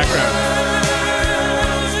 too, in the background.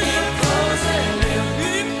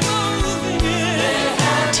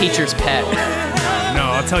 Teacher's pet. No,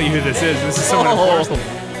 I'll tell you who this is. This is someone important.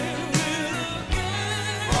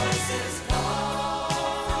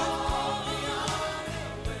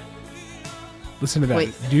 Listen to that.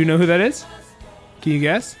 Wait. Do you know who that is? Can you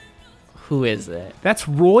guess? Who is it? That's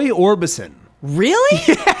Roy Orbison. Really?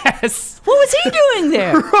 Yes. What was he doing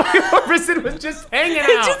there? Roy Orbison was just hanging out.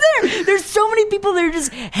 Just there. There's so many people that are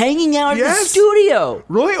just hanging out at the Yes. studio.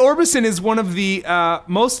 Roy Orbison is one of the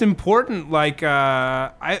most important,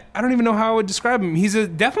 I don't even know how I would describe him. He's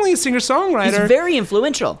definitely a singer-songwriter. He's very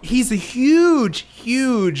influential. He's a huge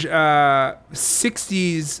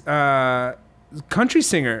 60s country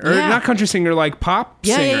singer. Or Yeah. not country singer, like pop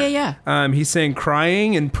Yeah, singer. yeah. He sang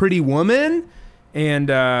Crying and Pretty Woman and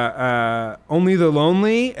Only the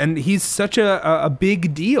Lonely. And he's such a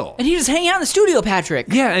big deal. And he just hang out in the studio, Patrick.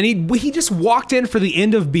 Yeah, and he just walked in for the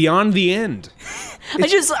end of Beyond the End.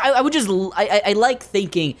 I like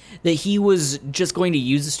thinking that he was just going to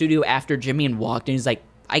use the studio after Jimmy and walked in. He's like,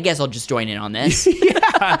 I guess I'll just join in on this.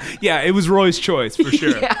 Yeah, it was Roy's choice for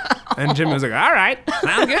sure. Yeah. And Jimmy was like, all right,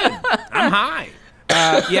 I'm good. I'm high.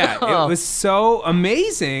 It was so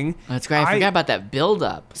amazing. That's great. I forgot about that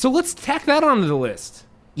build-up. So let's tack that onto the list.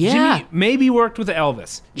 Yeah. Jimmy maybe worked with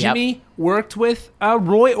Elvis. Yep. Jimmy worked with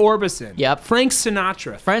Roy Orbison. Yep. Frank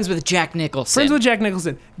Sinatra. Friends with Jack Nicholson. Friends with Jack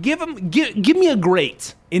Nicholson. Give me a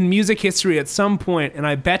great in music history at some point, and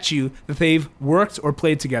I bet you that they've worked or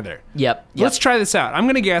played together. Yep. Let's try this out. I'm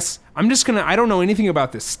gonna guess. I don't know anything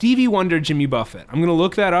about this. Stevie Wonder, Jimmy Buffett. I'm gonna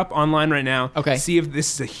look that up online right now. Okay. See if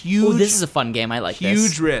this is a huge. Ooh, this is a fun game. I like this.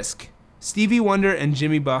 Huge risk. Stevie Wonder and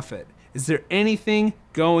Jimmy Buffett. Is there anything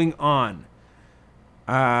going on?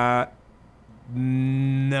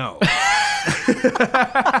 No.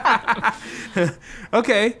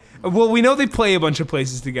 Okay. Well, we know they play a bunch of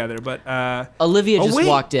places together, but Olivia just wait.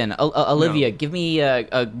 walked in. Olivia, No. give me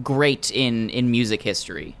a great in music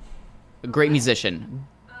history. A great musician.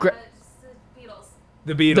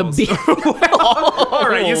 the Beatles. The All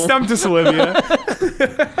right, you stumped us, Olivia.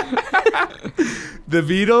 The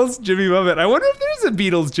Beatles, Jimmy Buffett. I wonder if there's a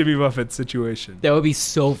Beatles Jimmy Buffett situation. That would be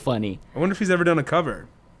so funny. I wonder if he's ever done a cover.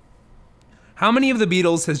 How many of the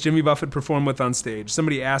Beatles has Jimmy Buffett performed with on stage?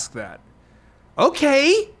 Somebody asked that.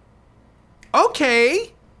 Okay.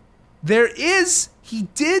 He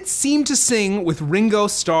did seem to sing with Ringo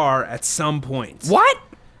Starr at some point. What?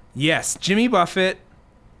 Yes, Jimmy Buffett,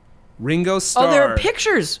 Ringo Starr. Oh, there are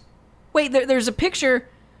pictures. Wait, there's a picture.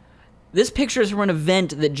 This picture is from an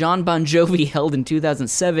event that John Bon Jovi held in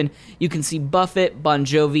 2007. You can see Buffett, Bon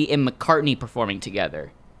Jovi, and McCartney performing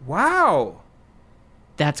together. Wow.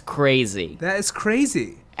 That's crazy. That is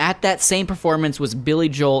crazy. At that same performance was Billy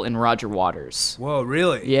Joel and Roger Waters. Whoa,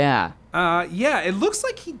 really? Yeah. It looks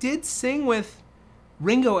like he did sing with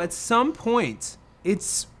Ringo at some point.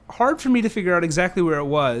 It's hard for me to figure out exactly where it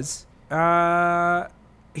was.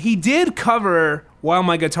 He did cover While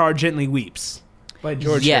My Guitar Gently Weeps by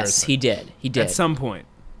George Yes, Harrison. he did. He did. At some point.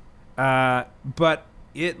 But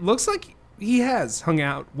it looks like he has hung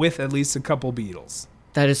out with at least a couple Beatles.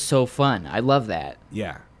 That is so fun. I love that.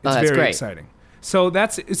 Yeah. Oh, It's that's very great. exciting. So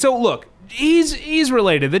look, he's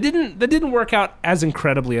related. That didn't work out as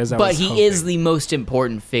incredibly as I But was he hoping. is the most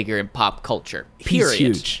important figure in pop culture. Period. He's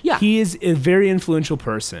huge. Yeah. He is a very influential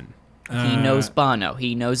person. He knows Bono.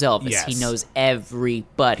 He knows Elvis. yes. He knows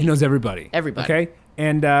everybody. He knows everybody. Everybody. Okay?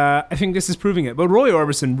 And I think this is proving it. But Roy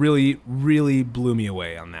Orbison really, really blew me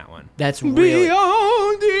away on that one. That's really.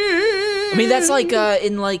 Beyond the I mean, that's like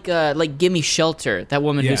in "Gimme Shelter." That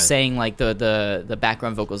woman Yeah. who sang like the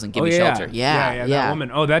background vocals in "Gimme Oh, yeah. Shelter." Yeah, That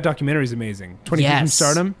woman. Oh, that documentary is amazing. 20 Feet from Yes.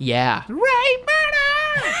 Stardom. Yeah. Ray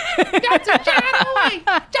Murder! Just a shot away!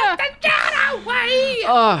 Just a shot away!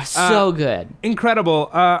 Oh, so good. Incredible.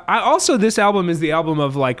 This album is the album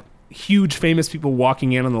of like huge famous people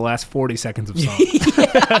walking in on the last 40 seconds of song.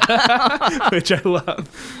 Which I love.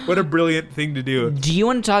 What a brilliant thing to do. Do you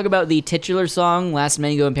want to talk about the titular song, Last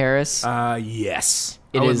Mango in Paris? Yes.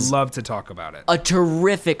 It I would is love to talk about it. a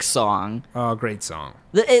terrific song. Oh, great song.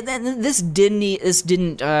 This didn't.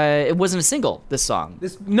 It wasn't a single. This song.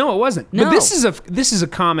 No, it wasn't. No. But this is a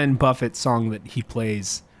common Buffett song that he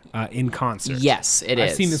plays in concert. Yes, it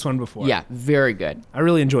is. I've seen this one before. Yeah, very good. I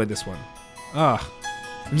really enjoyed this one.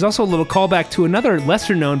 There's also a little callback to another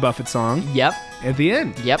lesser-known Buffett song Yep. at the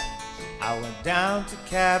end. Yep. I went down to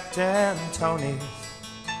Captain Tony's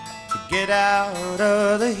to get out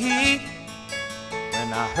of the heat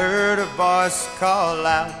when I heard a voice call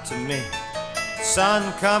out to me,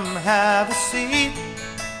 "Son, come have a seat."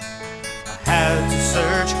 I had to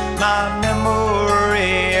search my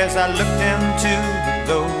memory as I looked into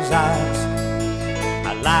those eyes.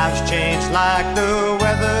 My life's changed like the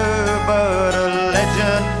weather, but a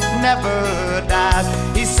legend never dies.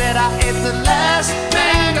 He said, "I ate the last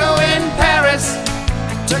mango in Paris,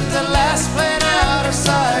 took the last plane out of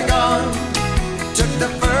Saigon, took the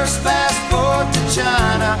first passport to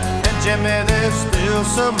China, and Jimmy, there's still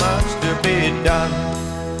so much to be done."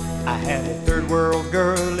 I had a third world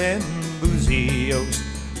girl in Buzios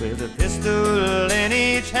with a pistol in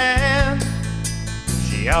each hand.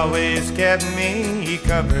 She always kept me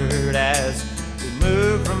covered as we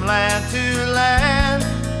moved from land to land.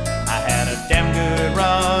 I had a damn good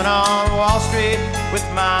run on Wall Street with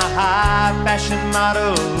my high fashion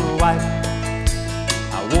model wife.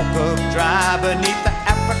 I woke up dry beneath the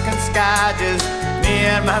African sky, just me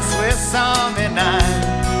and my Swiss Army knife.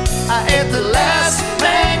 I ate the last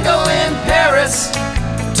mango in Paris,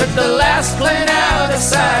 took the last plane out of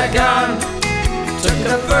Saigon, took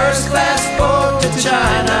the first class boat to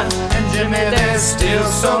China, and Jimmy, there's still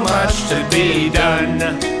so much to be done.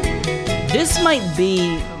 This might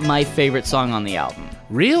be my favorite song on the album.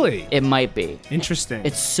 Really? It might be. Interesting.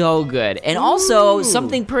 It's so good. And also,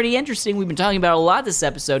 something pretty interesting we've been talking about a lot this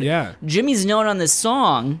episode. Yeah. Jimmy's known on this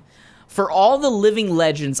song, for all the living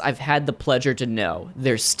legends I've had the pleasure to know,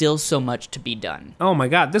 there's still so much to be done. Oh my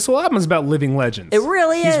God, this whole album is about living legends. It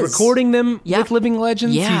really is. He's recording them Yeah. with living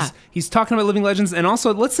legends. Yeah. He's talking about living legends, and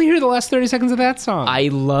also let's hear the last 30 seconds of that song. I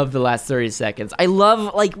love the last 30 seconds. I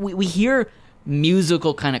love, like, we hear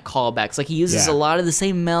musical kind of callbacks. Like, he uses Yeah. a lot of the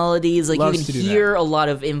same melodies. Like, Loves you to can do hear a lot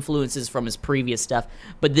of influences from his previous stuff.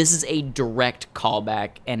 But this is a direct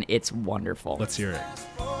callback, and it's wonderful. Let's hear it.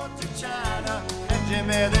 To China, and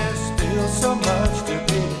Jimmy, there's still so much to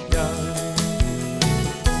be done.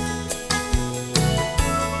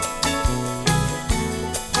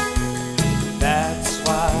 That's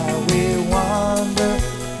why we wander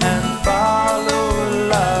and follow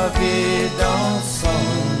la vie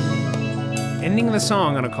dansante. Ending the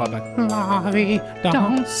song on a callback. La vie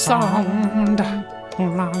dansante.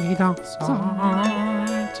 La vie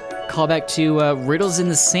dansante. Callback to Riddles in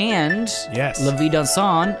the Sand. Yes. La Vie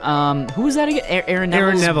Dansante. Who was that again? Aaron Neville's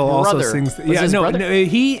Aaron Neville brother. also sings. Was his brother?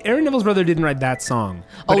 Aaron Neville's brother didn't write that song.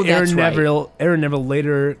 But Oh, that's right. Aaron Neville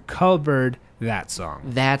later covered that song.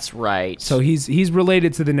 That's right. So he's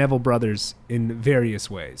related to the Neville brothers in various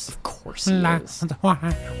ways. of course he is.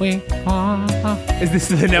 Is this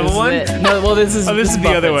the Neville one? This is it. No, well, this is. Oh, this is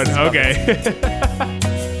the other one. Buffett's. Okay.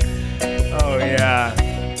 Oh yeah.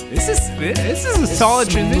 This is a solid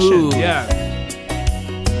transition. smooth. Yeah.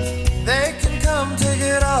 They can come take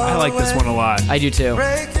it all I like this away. one a lot. I do too.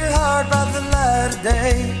 Break your heart by the light of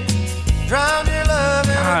day. Drown your love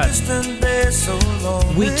in God. a distant bay so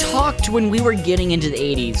lonely. We talked when we were getting into the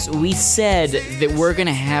 80s. We said that we're going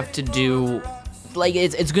to have to do, like,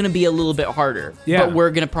 it's going to be a little bit harder. Yeah. But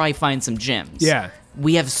we're going to probably find some gems. Yeah.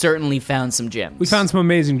 We have certainly found some gems. We found some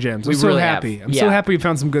amazing gems. We I'm so really happy. have. I'm so Yeah. happy we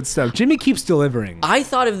found some good stuff. Jimmy keeps delivering. I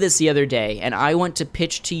thought of this the other day, and I want to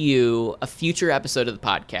pitch to you a future episode of the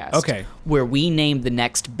podcast. Okay. Where we name the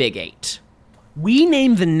next Big 8. We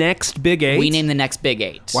named the next Big 8. We name the next Big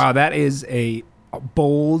 8. Wow, that is a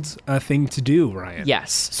bold thing to do, Ryan.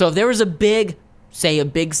 Yes. So if there was a big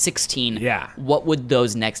 16, Yeah. what would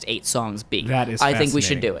those next 8 songs be? That is I think we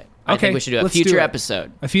should do fascinating. it. I Okay, think we should do a let's future do it.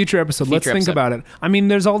 episode. A future episode. Let's Future think episode. about it. I mean,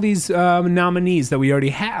 there's all these nominees that we already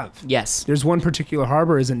have. Yes. There's one particular.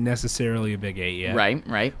 Harbor isn't necessarily a Big 8 yet.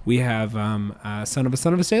 Right. We have Son of a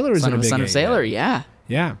Sailor is Son in of a a Big Son of 8 Sailor, yet. yeah.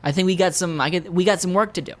 Yeah. I think we got some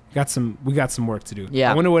work to do. We got some work to do.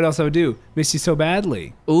 Yeah. I wonder what else I would do. Miss You So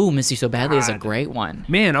Badly. Ooh, Miss You So Badly is a God. great one.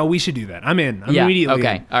 Man, we should do that. I'm in. I'm Yeah, immediately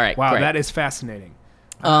okay. in. All right, Wow, great. that is fascinating.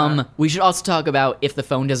 We should also talk about If the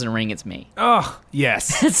Phone Doesn't Ring, It's Me. Oh,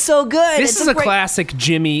 yes. It's so good. This It's is a great- classic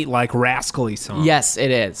Jimmy, like, rascally song. Yes,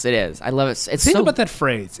 it is. It is. I love it. It's Think so about that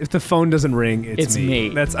phrase. If the phone doesn't ring, it's me.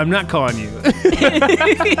 me. I'm not calling you.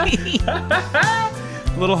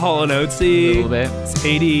 A little Hall & Oatsy. A little bit. It's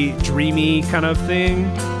 80 dreamy kind of thing.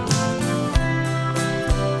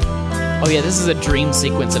 Oh yeah, this is a dream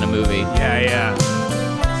sequence in a movie. Yeah.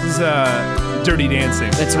 This is Dirty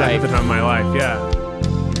Dancing. That's right. At the time of my life, yeah.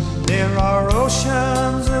 There are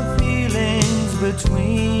oceans of feelings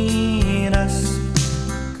between us,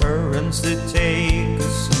 currents that take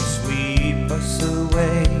us and sweep us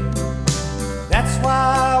away. That's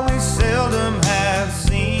why we seldom have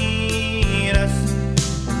seen us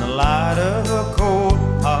in the light of a cold,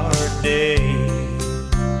 hard day.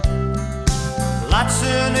 Lots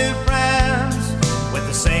of new friends with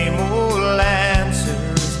the same old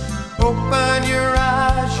answers. Open your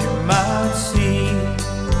eyes, you might see.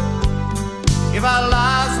 If our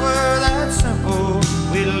lives were that simple,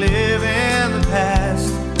 we live in the past.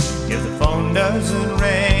 If the phone doesn't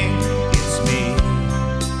ring, it's me.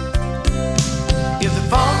 If the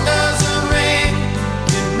phone doesn't ring,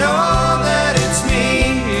 you know that it's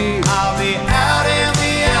me. I'll be out in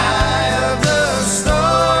the eye of the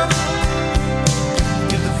storm.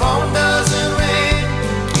 If the phone doesn't ring,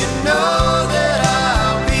 you know that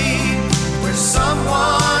I'll be where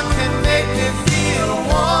someone can make me feel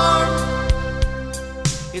warm.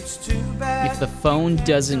 It's too bad. If the phone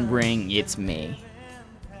doesn't ring, it's me.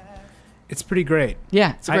 It's pretty great.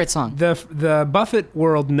 Yeah, it's a great song. The Buffett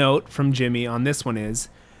world note from Jimmy on this one is,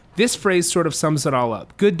 this phrase sort of sums it all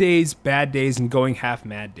up. Good days, bad days, and going half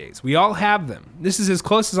mad days. We all have them. This is as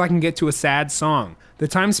close as I can get to a sad song. The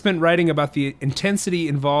time spent writing about the intensity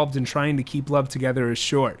involved in trying to keep love together is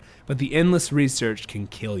short, but the endless research can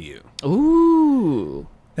kill you. Ooh.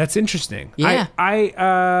 That's interesting. Yeah.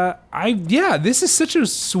 Yeah, this is such a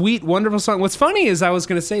sweet, wonderful song. What's funny is I was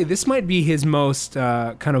going to say this might be his most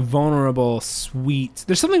kind of vulnerable, sweet.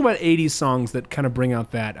 There's something about 80s songs that kind of bring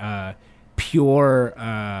out that pure,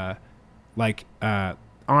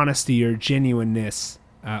 honesty or genuineness,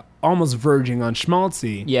 almost verging on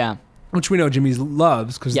schmaltzy. Yeah. Which we know Jimmy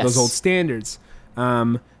loves because Yes. of those old standards.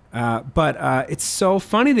 But it's so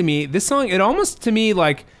funny to me. This song, it almost to me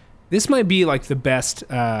like, this might be like the best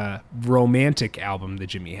romantic album that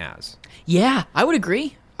Jimmy has. Yeah, I would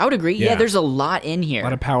agree. Yeah, there's a lot in here. A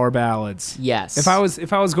lot of power ballads. Yes. If I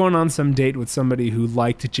was going on some date with somebody who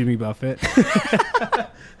liked Jimmy Buffett,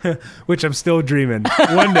 which I'm still dreaming.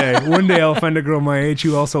 One day I'll find a girl my age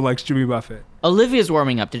who also likes Jimmy Buffett. Olivia's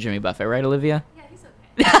warming up to Jimmy Buffett, right, Olivia? Yeah, he's okay.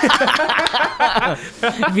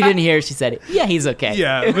 If you didn't hear, she said, "Yeah, he's okay."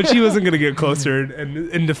 Yeah, but she wasn't going to get closer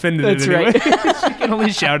and defended That's it anyway. right. She can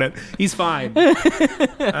only shout it. He's fine.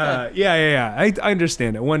 Yeah. I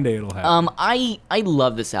understand it. One day it'll happen. I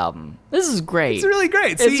love this album. This is great. It's really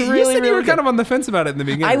great. It's See, you really, said you were really kind good. of on the fence about it in the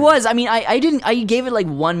beginning. I was. I mean, I didn't. I gave it like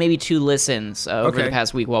one, maybe two listens over Okay. the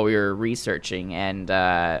past week while we were researching, and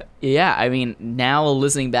yeah. I mean, now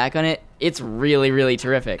listening back on it, it's really, really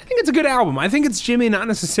terrific. I think it's a good album. I think it's Jimmy not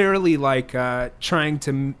necessarily like trying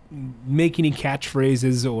to make any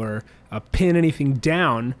catchphrases or pin anything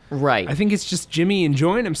down. Right. I think it's just Jimmy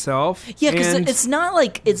enjoying himself. Yeah, because and- it's not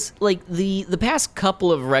like it's like the past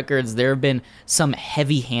couple of records. There have been some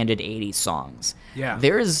heavy-handed '80s songs. Yeah.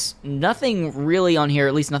 There is nothing really on here,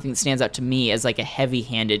 at least nothing that stands out to me as like a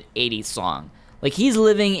heavy-handed '80s song. Like he's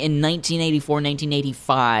living in 1984,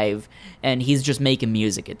 1985, and he's just making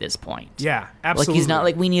music at this point. Yeah, absolutely. Like he's not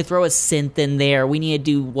like, we need to throw a synth in there, we need to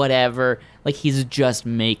do whatever. Like he's just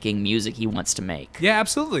making music he wants to make. Yeah,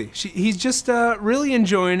 absolutely. He's just really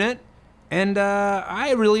enjoying it, and I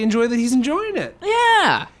really enjoy that he's enjoying it.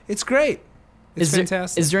 Yeah. It's great. It's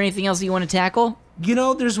fantastic. Is there anything else you want to tackle? You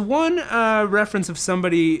know, there's one reference of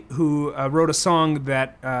somebody who wrote a song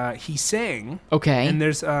that he sang. Okay. And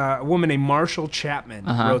there's a woman named Marshall Chapman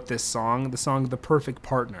Uh-huh. wrote this song, the song The Perfect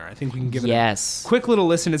Partner. I think we can give it Yes. a quick little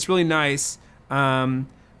listen. It's really nice. But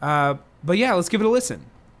yeah, let's give it a listen.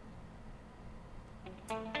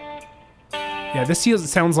 Yeah, this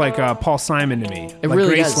sounds like Paul Simon to me. It like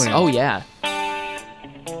really does. Graceland. Oh, yeah.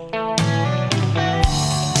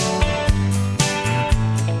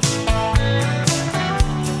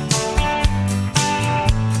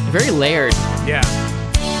 Very layered. Yeah.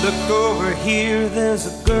 Look over here, there's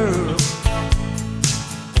a girl.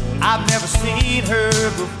 I've never seen her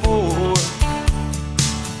before.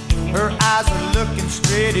 Her eyes are looking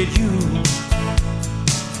straight at you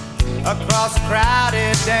across a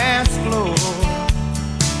crowded dance floor.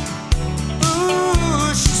 Ooh,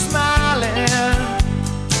 she's smiling.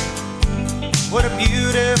 What a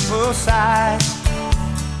beautiful sight.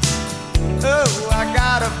 Oh, I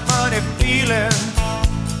got a funny feeling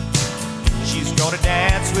she's gonna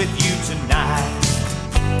dance with you tonight.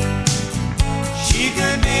 She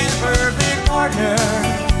could be the perfect partner.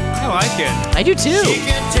 I like it. I do too. She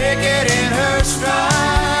can take it in her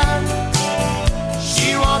stride.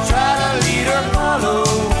 She won't try to lead or follow.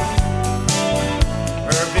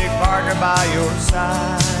 Perfect partner by your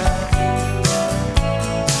side.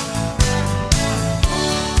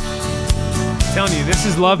 Telling you, this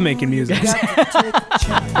is love-making music.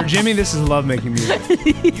 For Jimmy, this is love-making music.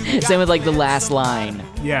 Same with like the last line.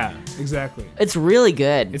 Yeah, exactly. It's really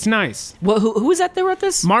good. It's nice. Well, who was that wrote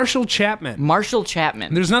this? Marshall Chapman. Marshall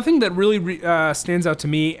Chapman. There's nothing that really stands out to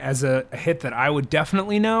me as a hit that I would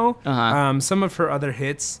definitely know. Some of her other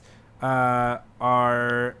hits are,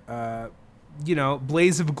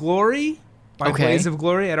 Blaze of Glory by Blaze of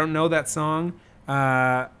Glory. I don't know that song.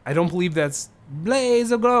 I don't believe that's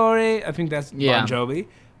Blaze of Glory. I think that's Bon Jovi.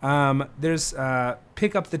 There's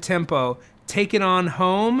Pick Up the Tempo, Take It On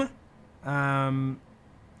Home,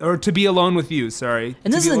 or To Be Alone With You, sorry.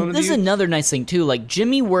 And this is another nice thing, too. Like,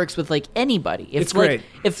 Jimmy works with, like, anybody. It's great.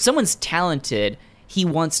 If someone's talented, he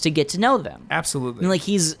wants to get to know them. Absolutely. And, like,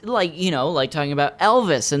 he's, like, like talking about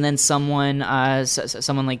Elvis, and then someone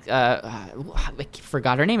like, I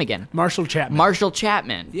forgot her name again. Marshall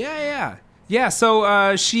Chapman. Yeah, so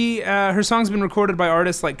her song's been recorded by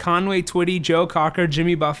artists like Conway Twitty, Joe Cocker,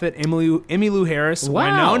 Jimmy Buffett, Emmylou Harris,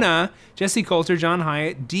 Winona, Jesse Coulter, John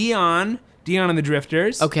Hyatt, Dion and the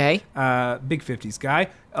Drifters. Okay. Big 50s guy.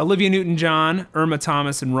 Olivia Newton-John, Irma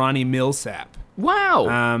Thomas, and Ronnie Millsap.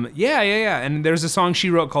 Wow. Yeah. And there's a song she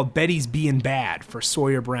wrote called Betty's Bein' Bad for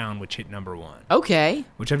Sawyer Brown, which hit #1. Okay.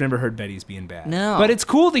 Which I've never heard Betty's Bein' Bad. No. But it's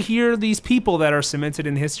cool to hear these people that are cemented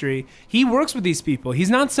in history. He works with these people. He's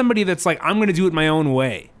not somebody that's like, I'm going to do it my own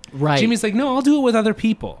way. Right. Jimmy's like, no, I'll do it with other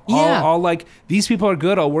people. Yeah. I'll like, these people are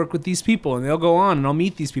good. I'll work with these people, and they'll go on, and I'll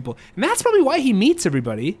meet these people. And that's probably why he meets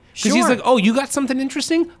everybody. Because he's like, oh, you got something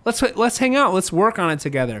interesting? Let's hang out. Let's work on it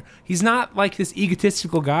together. He's not like this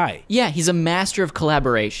egotistical guy. Yeah, he's a master of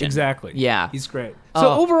collaboration. Exactly. Yeah. He's great. So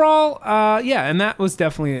overall, and that was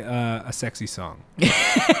definitely a sexy song.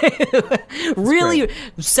 Really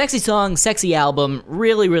sexy song, sexy album.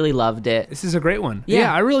 Really, really loved it. This is a great one.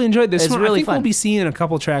 Yeah. I really enjoyed this It's one. really I think fun. we'll be seeing a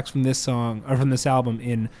couple tracks from this song or from this album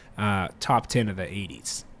in top 10 of the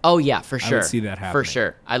 80s. Oh yeah, for sure. I would see that happening. For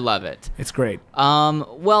sure. I love it. It's great.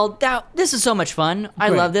 Well, this is so much fun. I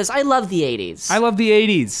Great. love this. I love the 80s. I love the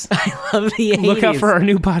 80s. I love the 80s. Look out for our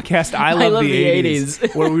new podcast, I Love the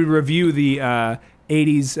 80s, where we review the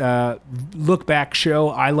 80s look back show,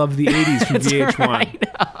 I Love the 80s from VH1. Right.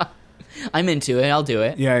 I'm into it. I'll do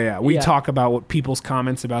it. Yeah. We Yeah. talk about what people's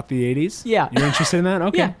comments about the 80s. Yeah. You're interested in that?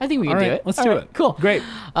 Okay. Yeah, I think we can All do right, it. Let's All do right, it. cool. Great.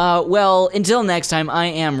 Well, until next time, I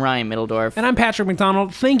am Ryan Middledorf. And I'm Patrick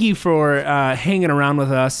McDonald. Thank you for hanging around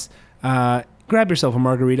with us. Grab yourself a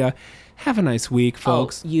margarita. Have a nice week,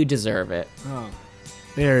 folks. Oh, you deserve it. Oh,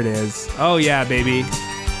 there it is. Oh, yeah, baby.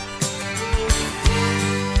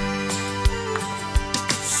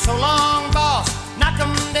 So long, boss, knock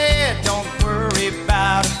 'em dead, don't worry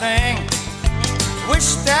about a thing.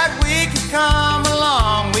 Wish that we could come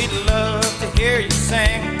along, we'd love to hear you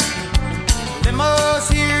sing.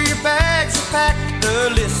 Limos here, your bags are packed, the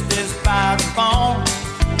list is by the phone.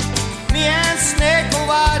 Me and Snake will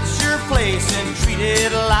watch your place and treat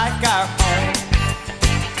it like our home.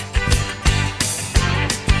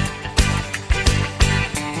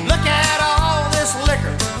 Look at all this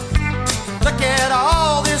liquor, look at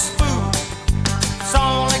all this food. It's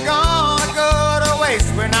only gonna go to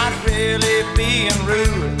waste, we're not really being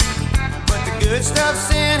rude. But the good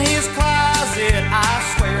stuff's in his closet, I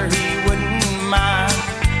swear he wouldn't mind.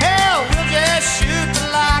 Hell, we'll just shoot the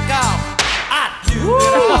lock off, I do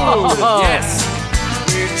it all. Yes,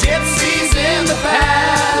 we're gypsies in the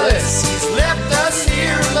palace, he's left us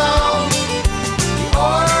here alone. The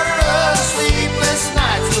order of sleepless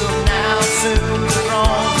nights will now soon be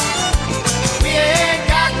wrong. We ain't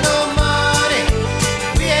got no money,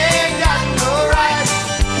 we ain't got no rights,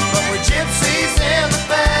 but we're gypsies in the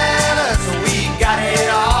palace, we got it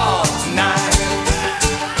all tonight.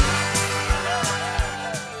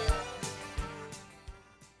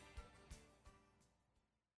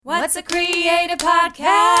 What's a Creative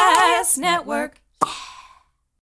Podcast Network?